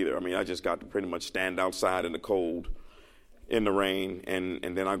doesn't work either. I just got to pretty much stand outside in the cold, in the rain, and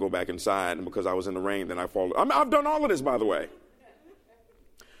then I go back inside, and because I was in the rain, then I fall. I've done all of this, by the way.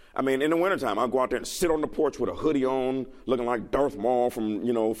 In the wintertime, I'll go out there and sit on the porch with a hoodie on, looking like Darth Maul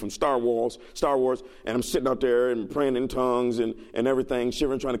from Star Wars, and I'm sitting out there and praying in tongues and everything,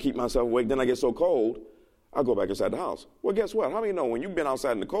 shivering, trying to keep myself awake. Then I get so cold, I go back inside the house. Well, guess what? How many know when you've been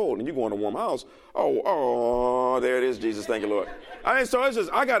outside in the cold and you go in a warm house, there it is, Jesus, thank you, Lord. So it's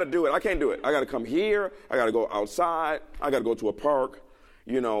just, I got to do it. I can't do it. I got to come here. I got to go outside. I got to go to a park,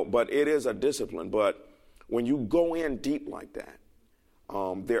 but it is a discipline. But when you go in deep like that,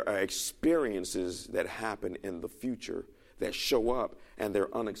 there are experiences that happen in the future that show up, and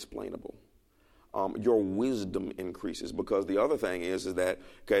they're unexplainable. Your wisdom increases, because the other thing is that,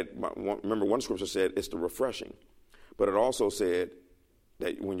 remember one scripture said it's the refreshing, but it also said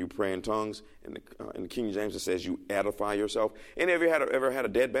that when you pray in tongues, in King James it says you edify yourself. Any of you ever had a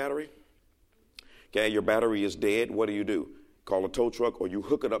dead battery? Okay, your battery is dead. What do? Call a tow truck, or you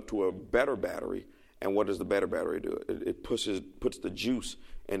hook it up to a better battery. And what does the better battery do? It puts the juice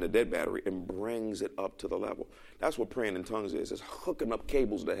in the dead battery and brings it up to the level. That's what praying in tongues is. It's hooking up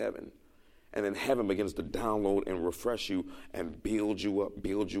cables to heaven. And then heaven begins to download and refresh you and build you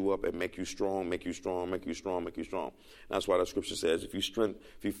up and make you strong. That's why the scripture says, if you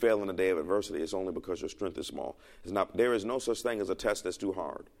fail in the day of adversity, it's only because your strength is small. There is no such thing as a test that's too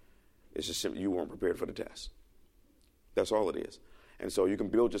hard. It's just simply you weren't prepared for the test. That's all it is. And so you can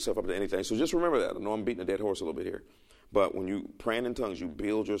build yourself up to anything. So just remember that. I know I'm beating a dead horse a little bit here. But when you praying in tongues, you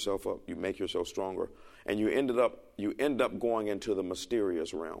build yourself up. You make yourself stronger. And you end up going into the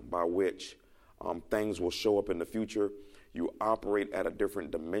mysterious realm by which things will show up in the future. You operate at a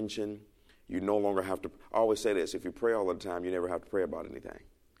different dimension. You no longer have to. I always say this. If you pray all the time, you never have to pray about anything.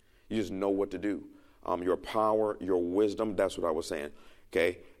 You just know what to do. Your power, your wisdom, that's what I was saying.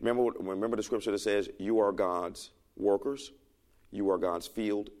 Okay? Remember the scripture that says you are God's workers. You are God's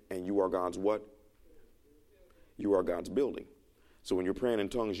field, and you are God's what? You are God's building. So when you're praying in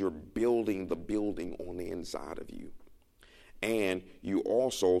tongues, you're building the building on the inside of you. And you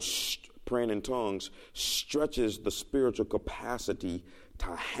also, praying in tongues, stretches the spiritual capacity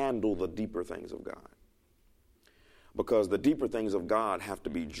to handle the deeper things of God. Because the deeper things of God have to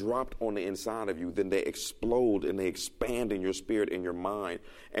be dropped on the inside of you, then they explode and they expand in your spirit and your mind.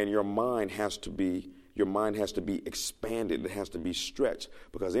 And your mind has to be expanded. It has to be stretched,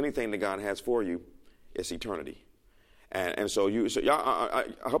 because anything that God has for you is eternity. And so I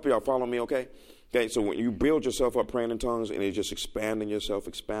hope y'all follow me, okay? Okay, so when you build yourself up praying in tongues, and you're just expanding yourself,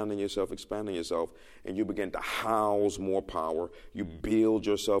 and you begin to house more power, you build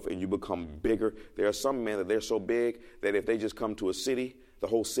yourself and you become bigger. There are some men that they're so big that if they just come to a city, the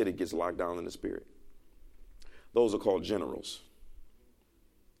whole city gets locked down in the spirit. Those are called generals.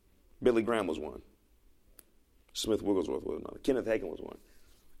 Billy Graham was one. Smith Wigglesworth was another. Kenneth Hagin was one.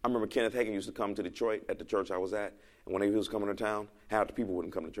 I remember Kenneth Hagin used to come to Detroit at the church I was at, and when he was coming to town, half the people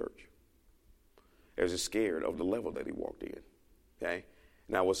wouldn't come to church. They were just scared of the level that he walked in. Okay?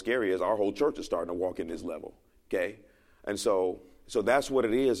 Now what's scary is our whole church is starting to walk in this level. Okay? And so that's what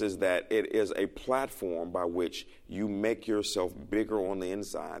it is that it is a platform by which you make yourself bigger on the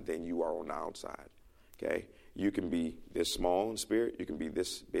inside than you are on the outside. Okay? You can be this small in spirit. You can be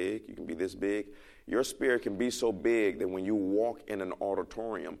this big. You can be this big. Your spirit can be so big that when you walk in an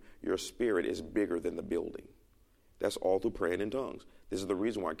auditorium, your spirit is bigger than the building. That's all through praying in tongues. This is the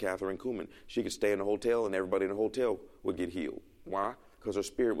reason why Catherine Kuhlman, she could stay in a hotel and everybody in the hotel would get healed. Why? Because her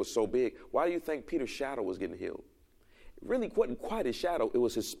spirit was so big. Why do you think Peter's shadow was getting healed? It really wasn't quite his shadow. It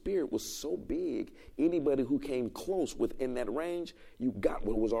was his spirit was so big, anybody who came close within that range, you got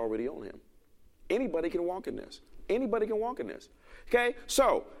what was already on him. Anybody can walk in this. Anybody can walk in this. Okay?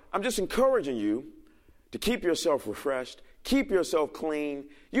 So I'm just encouraging you to keep yourself refreshed, keep yourself clean.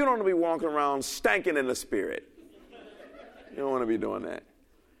 You don't want to be walking around stanking in the spirit. You don't want to be doing that.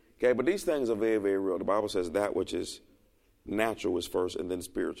 Okay? But these things are very, very real. The Bible says that which is natural is first and then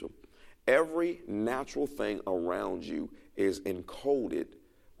spiritual. Every natural thing around you is encoded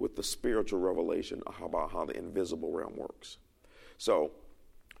with the spiritual revelation about how the invisible realm works. So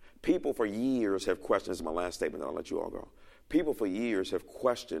people for years have questioned, this is my last statement, then I'll let you all go. People for years have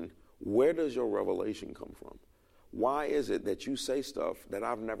questioned, where does your revelation come from? Why is it that you say stuff that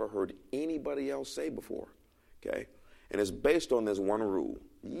I've never heard anybody else say before? Okay? And it's based on this one rule.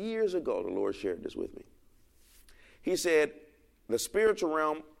 Years ago, the Lord shared this with me. He said, the spiritual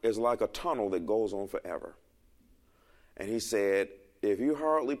realm is like a tunnel that goes on forever. And he said, if you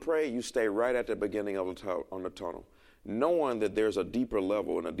hardly pray, you stay right at the beginning of the tunnel, knowing that there's a deeper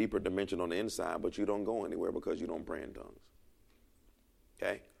level and a deeper dimension on the inside, but you don't go anywhere because you don't pray in tongues.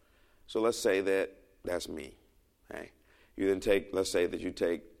 Okay? So let's say that that's me. Okay? You then let's say that you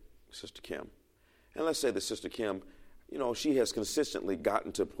take Sister Kim. And let's say that Sister Kim, she has consistently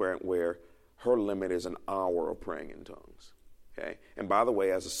gotten to a point where her limit is an hour of praying in tongues. Okay? And by the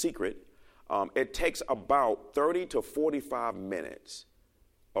way, as a secret, it takes about 30 to 45 minutes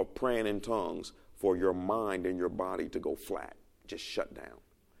of praying in tongues for your mind and your body to go flat, just shut down.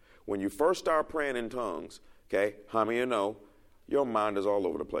 When you first start praying in tongues, okay, how many of you know, your mind is all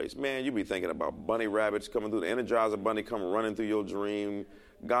over the place. Man, you be thinking about bunny rabbits coming through, the Energizer Bunny coming running through your dream,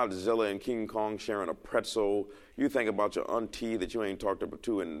 Godzilla and King Kong sharing a pretzel. You think about your auntie that you ain't talked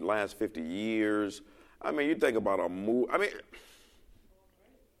to in the last 50 years. You think about a movie.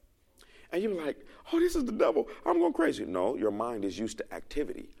 And you're like, oh, this is the devil. I'm going crazy. No, your mind is used to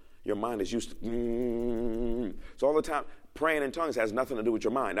activity. Your mind is used to, So all the time, praying in tongues has nothing to do with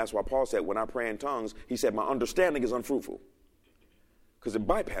your mind. That's why Paul said, when I pray in tongues, he said, my understanding is unfruitful. Because it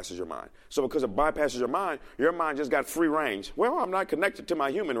bypasses your mind. So because it bypasses your mind just got free range. Well, I'm not connected to my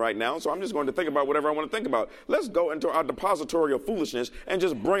human right now, so I'm just going to think about whatever I want to think about. Let's go into our depository of foolishness and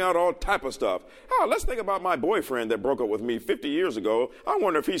just bring out all type of stuff. Let's think about my boyfriend that broke up with me 50 years ago. I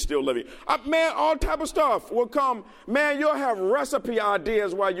wonder if he's still living. Man, all type of stuff will come. Man, you'll have recipe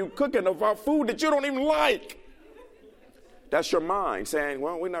ideas while you're cooking about food that you don't even like. That's your mind saying,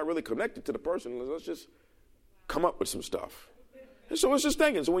 well, we're not really connected to the person. Let's just come up with some stuff. And so it's just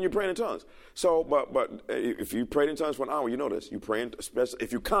thinking. So when you're praying in tongues. So, but if you prayed in tongues for an hour, you know this. You pray, especially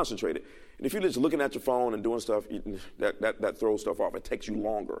if you concentrate it. And if you're just looking at your phone and doing stuff, that throws stuff off. It takes you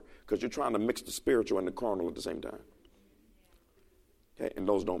longer because you're trying to mix the spiritual and the carnal at the same time. Okay? And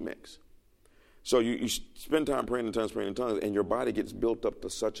those don't mix. So you spend time praying in tongues, and your body gets built up to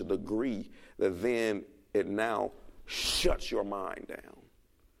such a degree that then it now shuts your mind down.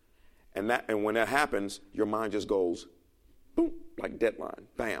 And when that happens, your mind just goes, boom, like deadline,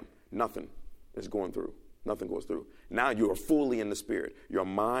 bam, nothing is going through. Nothing goes through. Now you are fully in the spirit. Your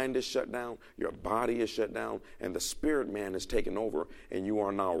mind is shut down, your body is shut down, and the spirit man is taken over, and you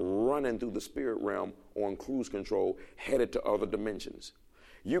are now running through the spirit realm on cruise control, headed to other dimensions.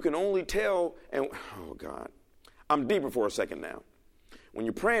 You can only tell, and oh God, I'm deeper for a second now. When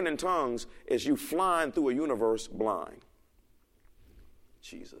you're praying in tongues, it's you flying through a universe blind.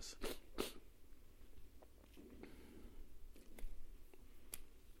 Jesus.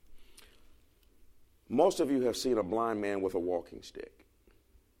 Most of you have seen a blind man with a walking stick,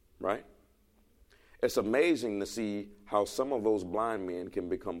 right? It's amazing to see how some of those blind men can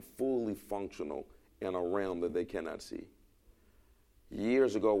become fully functional in a realm that they cannot see.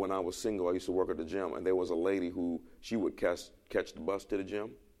 Years ago when I was single, I used to work at the gym, and there was a lady who she would catch the bus to the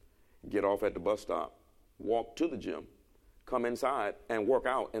gym, get off at the bus stop, walk to the gym, come inside and work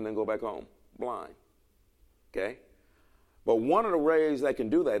out, and then go back home, blind, okay? But one of the ways they can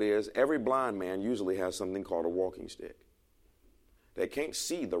do that is every blind man usually has something called a walking stick. They can't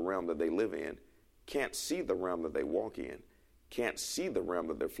see the realm that they live in, can't see the realm that they walk in, can't see the realm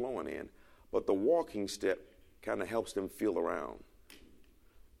that they're flowing in, but the walking stick kind of helps them feel around.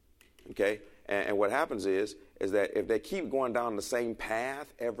 Okay? And what happens is that if they keep going down the same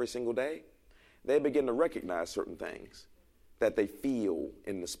path every single day, they begin to recognize certain things that they feel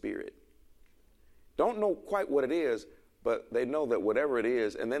in the spirit. Don't know quite what it is, but they know that whatever it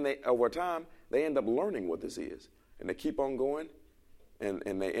is, and then over time, they end up learning what this is. And they keep on going, and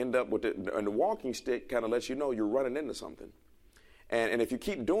they end up with it. And the walking stick kind of lets you know you're running into something. And if you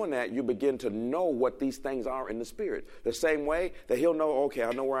keep doing that, you begin to know what these things are in the spirit. The same way that he'll know, okay,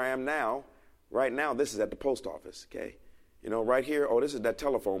 I know where I am now. Right now, this is at the post office, okay? Right here, this is that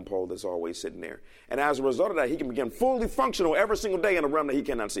telephone pole that's always sitting there. And as a result of that, he can begin fully functional every single day in a realm that he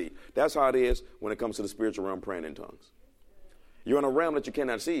cannot see. That's how it is when it comes to the spiritual realm, praying in tongues. You're in a realm that you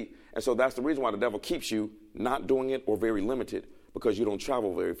cannot see, and so that's the reason why the devil keeps you not doing it or very limited, because you don't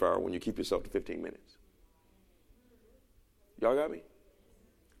travel very far when you keep yourself to 15 minutes. Y'all got me?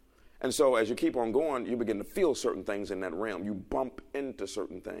 And so as you keep on going, you begin to feel certain things in that realm. You bump into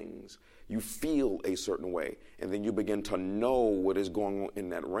certain things. You feel a certain way. And then you begin to know what is going on in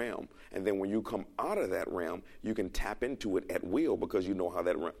that realm. And then when you come out of that realm, you can tap into it at will because you know how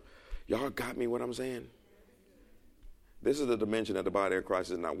that realm. Y'all got me what I'm saying? This is the dimension that the body of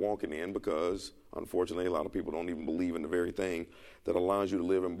Christ is not walking in because, unfortunately, a lot of people don't even believe in the very thing that allows you to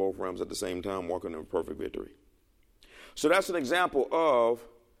live in both realms at the same time, walking in perfect victory. So that's an example of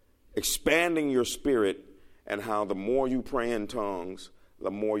expanding your spirit and how the more you pray in tongues, the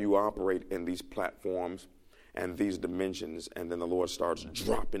more you operate in these platforms and these dimensions, and then the Lord starts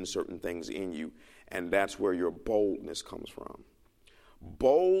dropping certain things in you, and that's where your boldness comes from.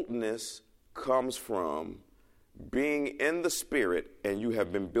 Boldness comes from being in the spirit, and you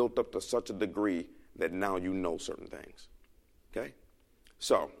have been built up to such a degree that now you know certain things. Okay?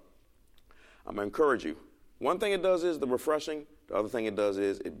 So, I'm going to encourage you. One thing it does is the refreshing. The other thing it does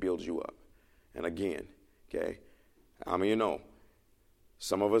is it builds you up. And again, okay,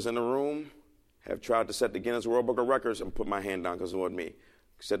 some of us in the room have tried to set the Guinness World Book of Records and put my hand down because it wasn't me.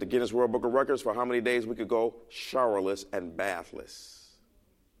 Set the Guinness World Book of Records for how many days we could go showerless and bathless.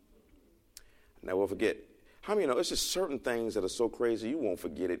 Now we'll forget. How many it's just certain things that are so crazy you won't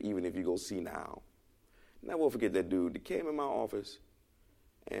forget it even if you go see now. Now we'll forget that dude that came in my office,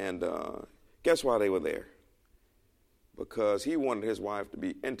 and guess why they were there? Because he wanted his wife to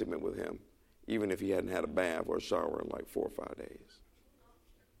be intimate with him, even if he hadn't had a bath or a shower in like 4 or 5 days.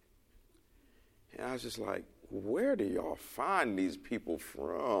 And I was just like, where do y'all find these people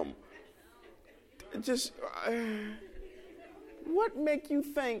from? What make you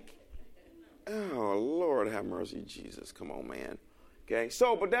think, oh, Lord have mercy, Jesus, come on, man. Okay,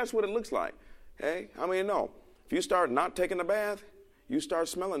 but that's what it looks like. Hey, if you start not taking a bath, you start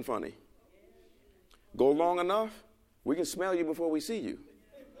smelling funny. Go long enough, we can smell you before we see you.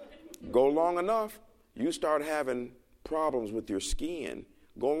 Go long enough, you start having problems with your skin.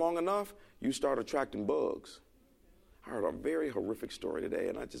 Go long enough, you start attracting bugs. I heard a very horrific story today,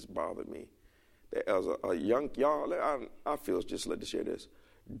 and it just bothered me. There was a young, y'all, I feel just led to share this.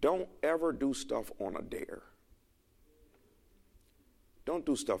 Don't ever do stuff on a dare. Don't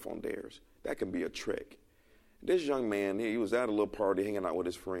do stuff on dares. That can be a trick. This young man, he was at a little party hanging out with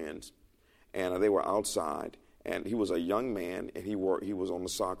his friends, and they were outside. And he was a young man, and he was on the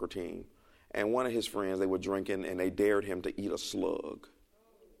soccer team. And one of his friends, they were drinking, and they dared him to eat a slug.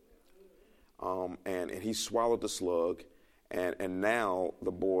 And he swallowed the slug, and now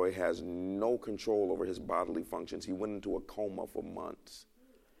the boy has no control over his bodily functions. He went into a coma for months,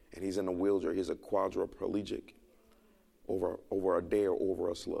 and he's in a wheelchair. He's a quadriplegic over a dare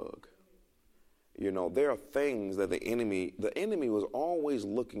over a slug. There are things that the enemy was always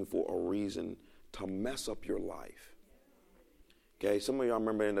looking for a reason to mess up your life. Okay, some of y'all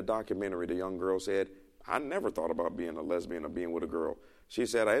remember in the documentary, the young girl said, I never thought about being a lesbian or being with a girl. She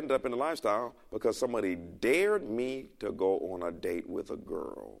said, I ended up in the lifestyle because somebody dared me to go on a date with a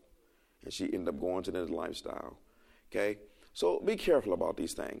girl. And she ended up going to the lifestyle. Okay, so be careful about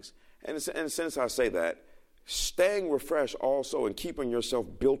these things. And since I say that, staying refreshed also and keeping yourself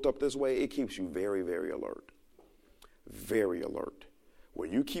built up this way, it keeps you very, very alert. Very alert.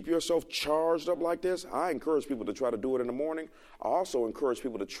 When you keep yourself charged up like this, I encourage people to try to do it in the morning. I also encourage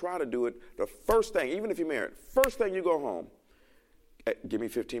people to try to do it the first thing, even if you're married, first thing you go home. Give me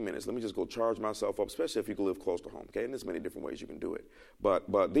 15 minutes. Let me just go charge myself up, especially if you can live close to home. Okay, and there's many different ways you can do it.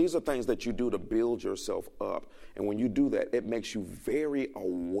 But these are things that you do to build yourself up. And when you do that, it makes you very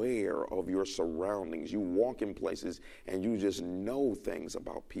aware of your surroundings. You walk in places and you just know things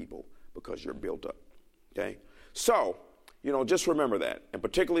about people because you're built up. Okay, so just remember that. And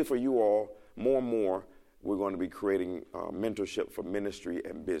particularly for you all, more and more, we're going to be creating mentorship for ministry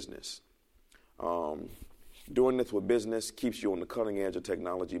and business. Doing this with business keeps you on the cutting edge of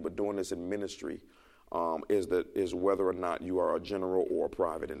technology, but doing this in ministry is whether or not you are a general or a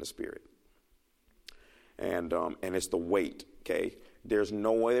private in the spirit. And it's the weight, okay? There's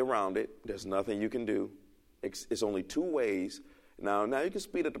no way around it. There's nothing you can do. It's only two ways. Now you can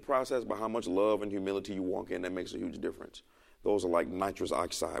speed up the process by how much love and humility you walk in. That makes a huge difference. Those are like nitrous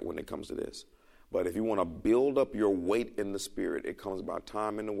oxide when it comes to this. But if you want to build up your weight in the Spirit, it comes by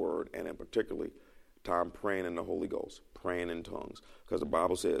time in the Word, and in particularly time praying in the Holy Ghost, praying in tongues. Because the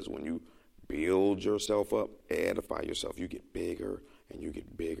Bible says when you build yourself up, edify yourself, you get bigger and you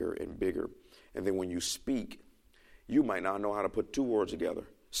get bigger and bigger. And then when you speak, you might not know how to put two words together.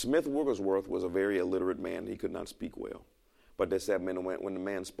 Smith Wigglesworth was a very illiterate man. He could not speak well. But they said when the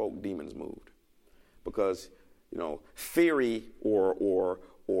man spoke, demons moved. Because, theory or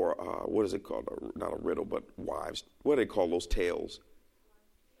what is it called? Not a riddle, but wives. What do they call those tales?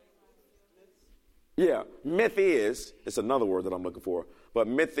 Yeah, myth is, it's another word that I'm looking for, but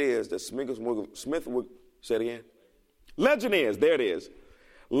myth is that say it again. Legend is, there it is.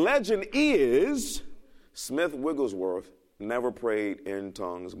 Legend is Smith Wigglesworth never prayed in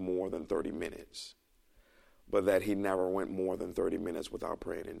tongues more than 30 minutes, but that he never went more than 30 minutes without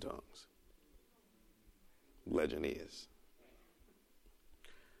praying in tongues. Legend is.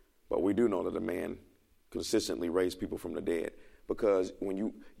 But we do know that the man consistently raised people from the dead, because when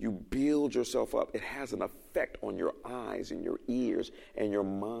you build yourself up, it has an effect on your eyes and your ears and your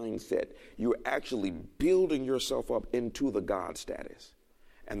mindset. You're actually building yourself up into the God status.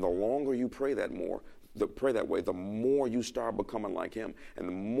 And the longer you pray that way, the more you start becoming like him. And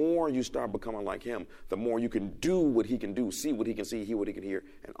the more you start becoming like him, the more you can do what he can do, see what he can see, hear what he can hear,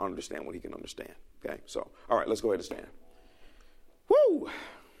 and understand what he can understand. Okay? So, all right, let's go ahead and stand. Woo!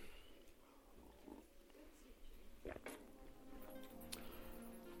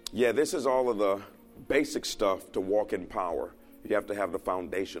 Yeah, this is all of the basic stuff to walk in power. You have to have the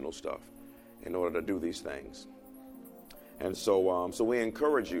foundational stuff in order to do these things. And so we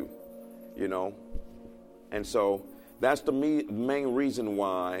encourage you, And so that's the main reason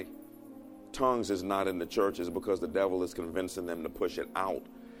why tongues is not in the church, is because the devil is convincing them to push it out.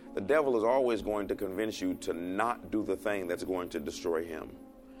 The devil is always going to convince you to not do the thing that's going to destroy him.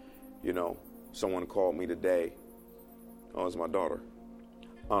 Someone called me today. Oh, it's my daughter.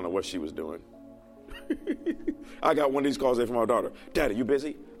 I don't know what she was doing. I got one of these calls in from my daughter. Daddy, you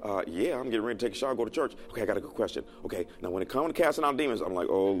busy? Yeah, I'm getting ready to take a shower, go to church. Okay, I got a good question. Okay, now when it comes to casting out demons, I'm like,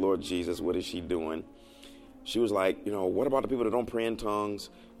 oh, Lord Jesus, what is she doing? She was like, what about the people that don't pray in tongues?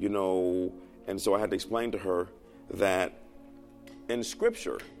 And so I had to explain to her that in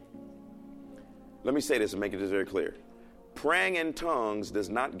Scripture, let me say this and make it very clear. Praying in tongues does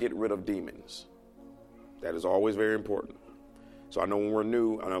not get rid of demons. That is always very important. So I know when we're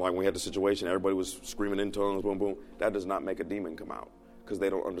new, I know like when we had the situation, everybody was screaming in tongues, boom, boom. That does not make a demon come out, because they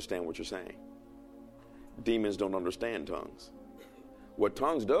don't understand what you're saying. Demons don't understand tongues. What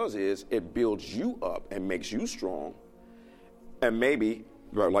tongues does is it builds you up and makes you strong. And maybe,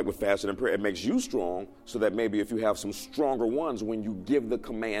 like with fasting and prayer, it makes you strong so that maybe if you have some stronger ones, when you give the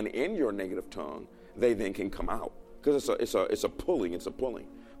command in your negative tongue, they then can come out. Because it's a pulling.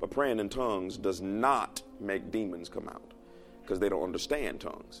 But praying in tongues does not make demons come out, because they don't understand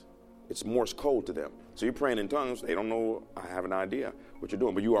tongues. It's Morse code to them. So you're praying in tongues, they don't know, I have an idea what you're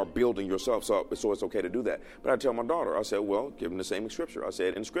doing, but you are building yourself up, so it's okay to do that. But I tell my daughter, I said, well, give them the same Scripture. I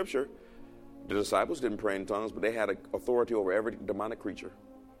said, in Scripture, the disciples didn't pray in tongues, but they had authority over every demonic creature.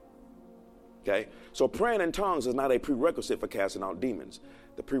 Okay? So praying in tongues is not a prerequisite for casting out demons.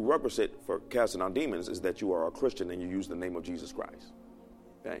 The prerequisite for casting out demons is that you are a Christian and you use the name of Jesus Christ.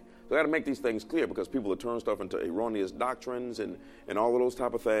 Okay? So I got to make these things clear, because people are turning stuff into erroneous doctrines and all of those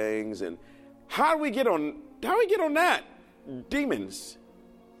type of things. And how do we get on that? Demons.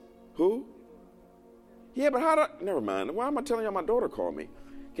 Who? Yeah, but never mind. Why am I telling you my daughter called me?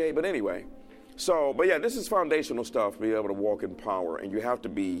 Okay, but anyway. But yeah, this is foundational stuff to be able to walk in power. And you have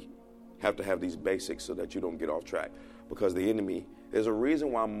to have these basics so that you don't get off track. Because the enemy, there's a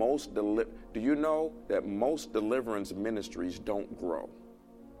reason why do you know that most deliverance ministries don't grow?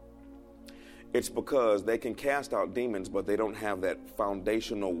 It's because they can cast out demons, but they don't have that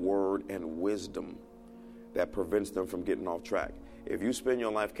foundational word and wisdom that prevents them from getting off track. If you spend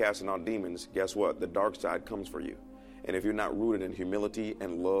your life casting out demons, guess what? The dark side comes for you. And if you're not rooted in humility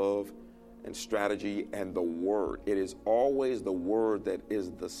and love and strategy and the word, it is always the word that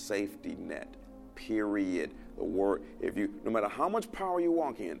is the safety net, period. The word, no matter how much power you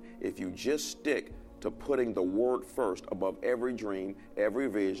walk in, if you just stick to putting the word first above every dream, every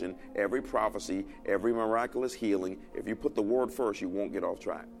vision, every prophecy, every miraculous healing, if you put the word first, you won't get off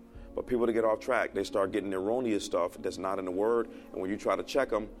track. But people that get off track, they start getting erroneous stuff that's not in the word. And when you try to check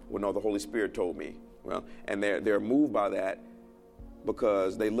them, well, no, the Holy Spirit told me. Well, and they're moved by that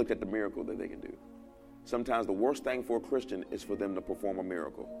because they looked at the miracle that they can do. Sometimes the worst thing for a Christian is for them to perform a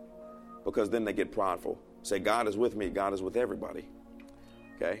miracle, because then they get prideful. Say, God is with me. God is with everybody.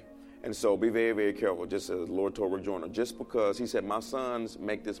 Okay? And so be very, very careful. Just as the Lord told Rick Joyner, just because he said, my sons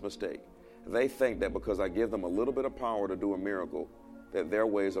make this mistake. They think that because I give them a little bit of power to do a miracle, that their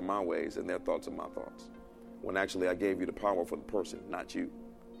ways are my ways and their thoughts are my thoughts. When actually I gave you the power for the person, not you.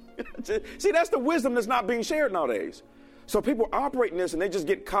 See, that's the wisdom that's not being shared nowadays. So people operate in this and they just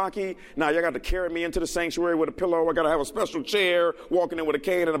get cocky. Now you got to carry me into the sanctuary with a pillow. I got to have a special chair, walking in with a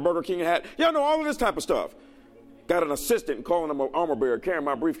cane and a Burger King hat. Y'all know all of this type of stuff. Got an assistant calling them an armor bearer, carrying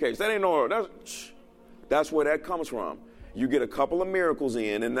my briefcase. That ain't no, that's where that comes from. You get a couple of miracles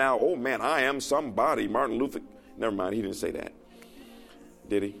in and now, oh man, I am somebody. Martin Luther, never mind, he didn't say that.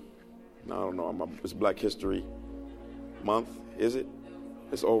 Did he? No, I don't know. It's Black History Month, is it?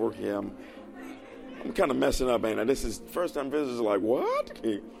 It's over. Yeah, I'm kind of messing up, ain't I? This is first time visitors are like, what?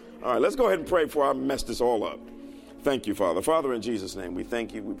 All right, let's go ahead and pray before I mess this all up. Thank you, Father. Father, in Jesus' name, we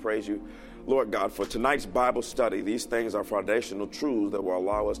thank you. We praise you, Lord God, for tonight's Bible study. These things are foundational truths that will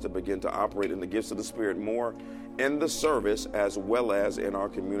allow us to begin to operate in the gifts of the Spirit more in the service as well as in our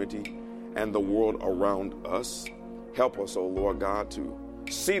community and the world around us. Help us, oh Lord God, to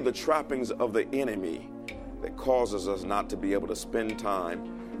see the trappings of the enemy that causes us not to be able to spend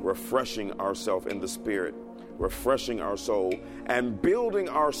time refreshing ourselves in the Spirit, refreshing our soul, and building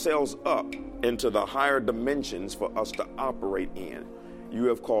ourselves up into the higher dimensions for us to operate in. You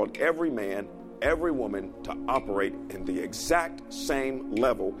have called every man, every woman to operate in the exact same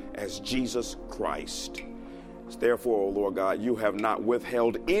level as Jesus Christ. Therefore, O Lord God, you have not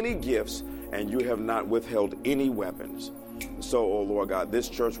withheld any gifts and you have not withheld any weapons. So, O Lord God, this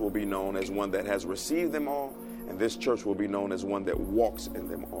church will be known as one that has received them all, and this church will be known as one that walks in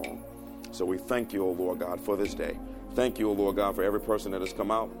them all. So we thank you, O Lord God, for this day. Thank you, O Lord God, for every person that has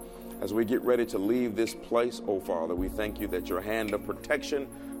come out. As we get ready to leave this place, O Father, we thank you that your hand of protection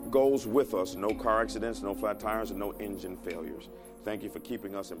goes with us. No car accidents, no flat tires, and no engine failures. Thank you for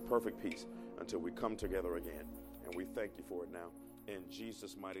keeping us in perfect peace until we come together again. And we thank you for it now. In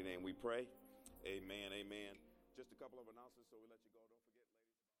Jesus' mighty name we pray. Amen, amen. Just a couple of announcements so we let you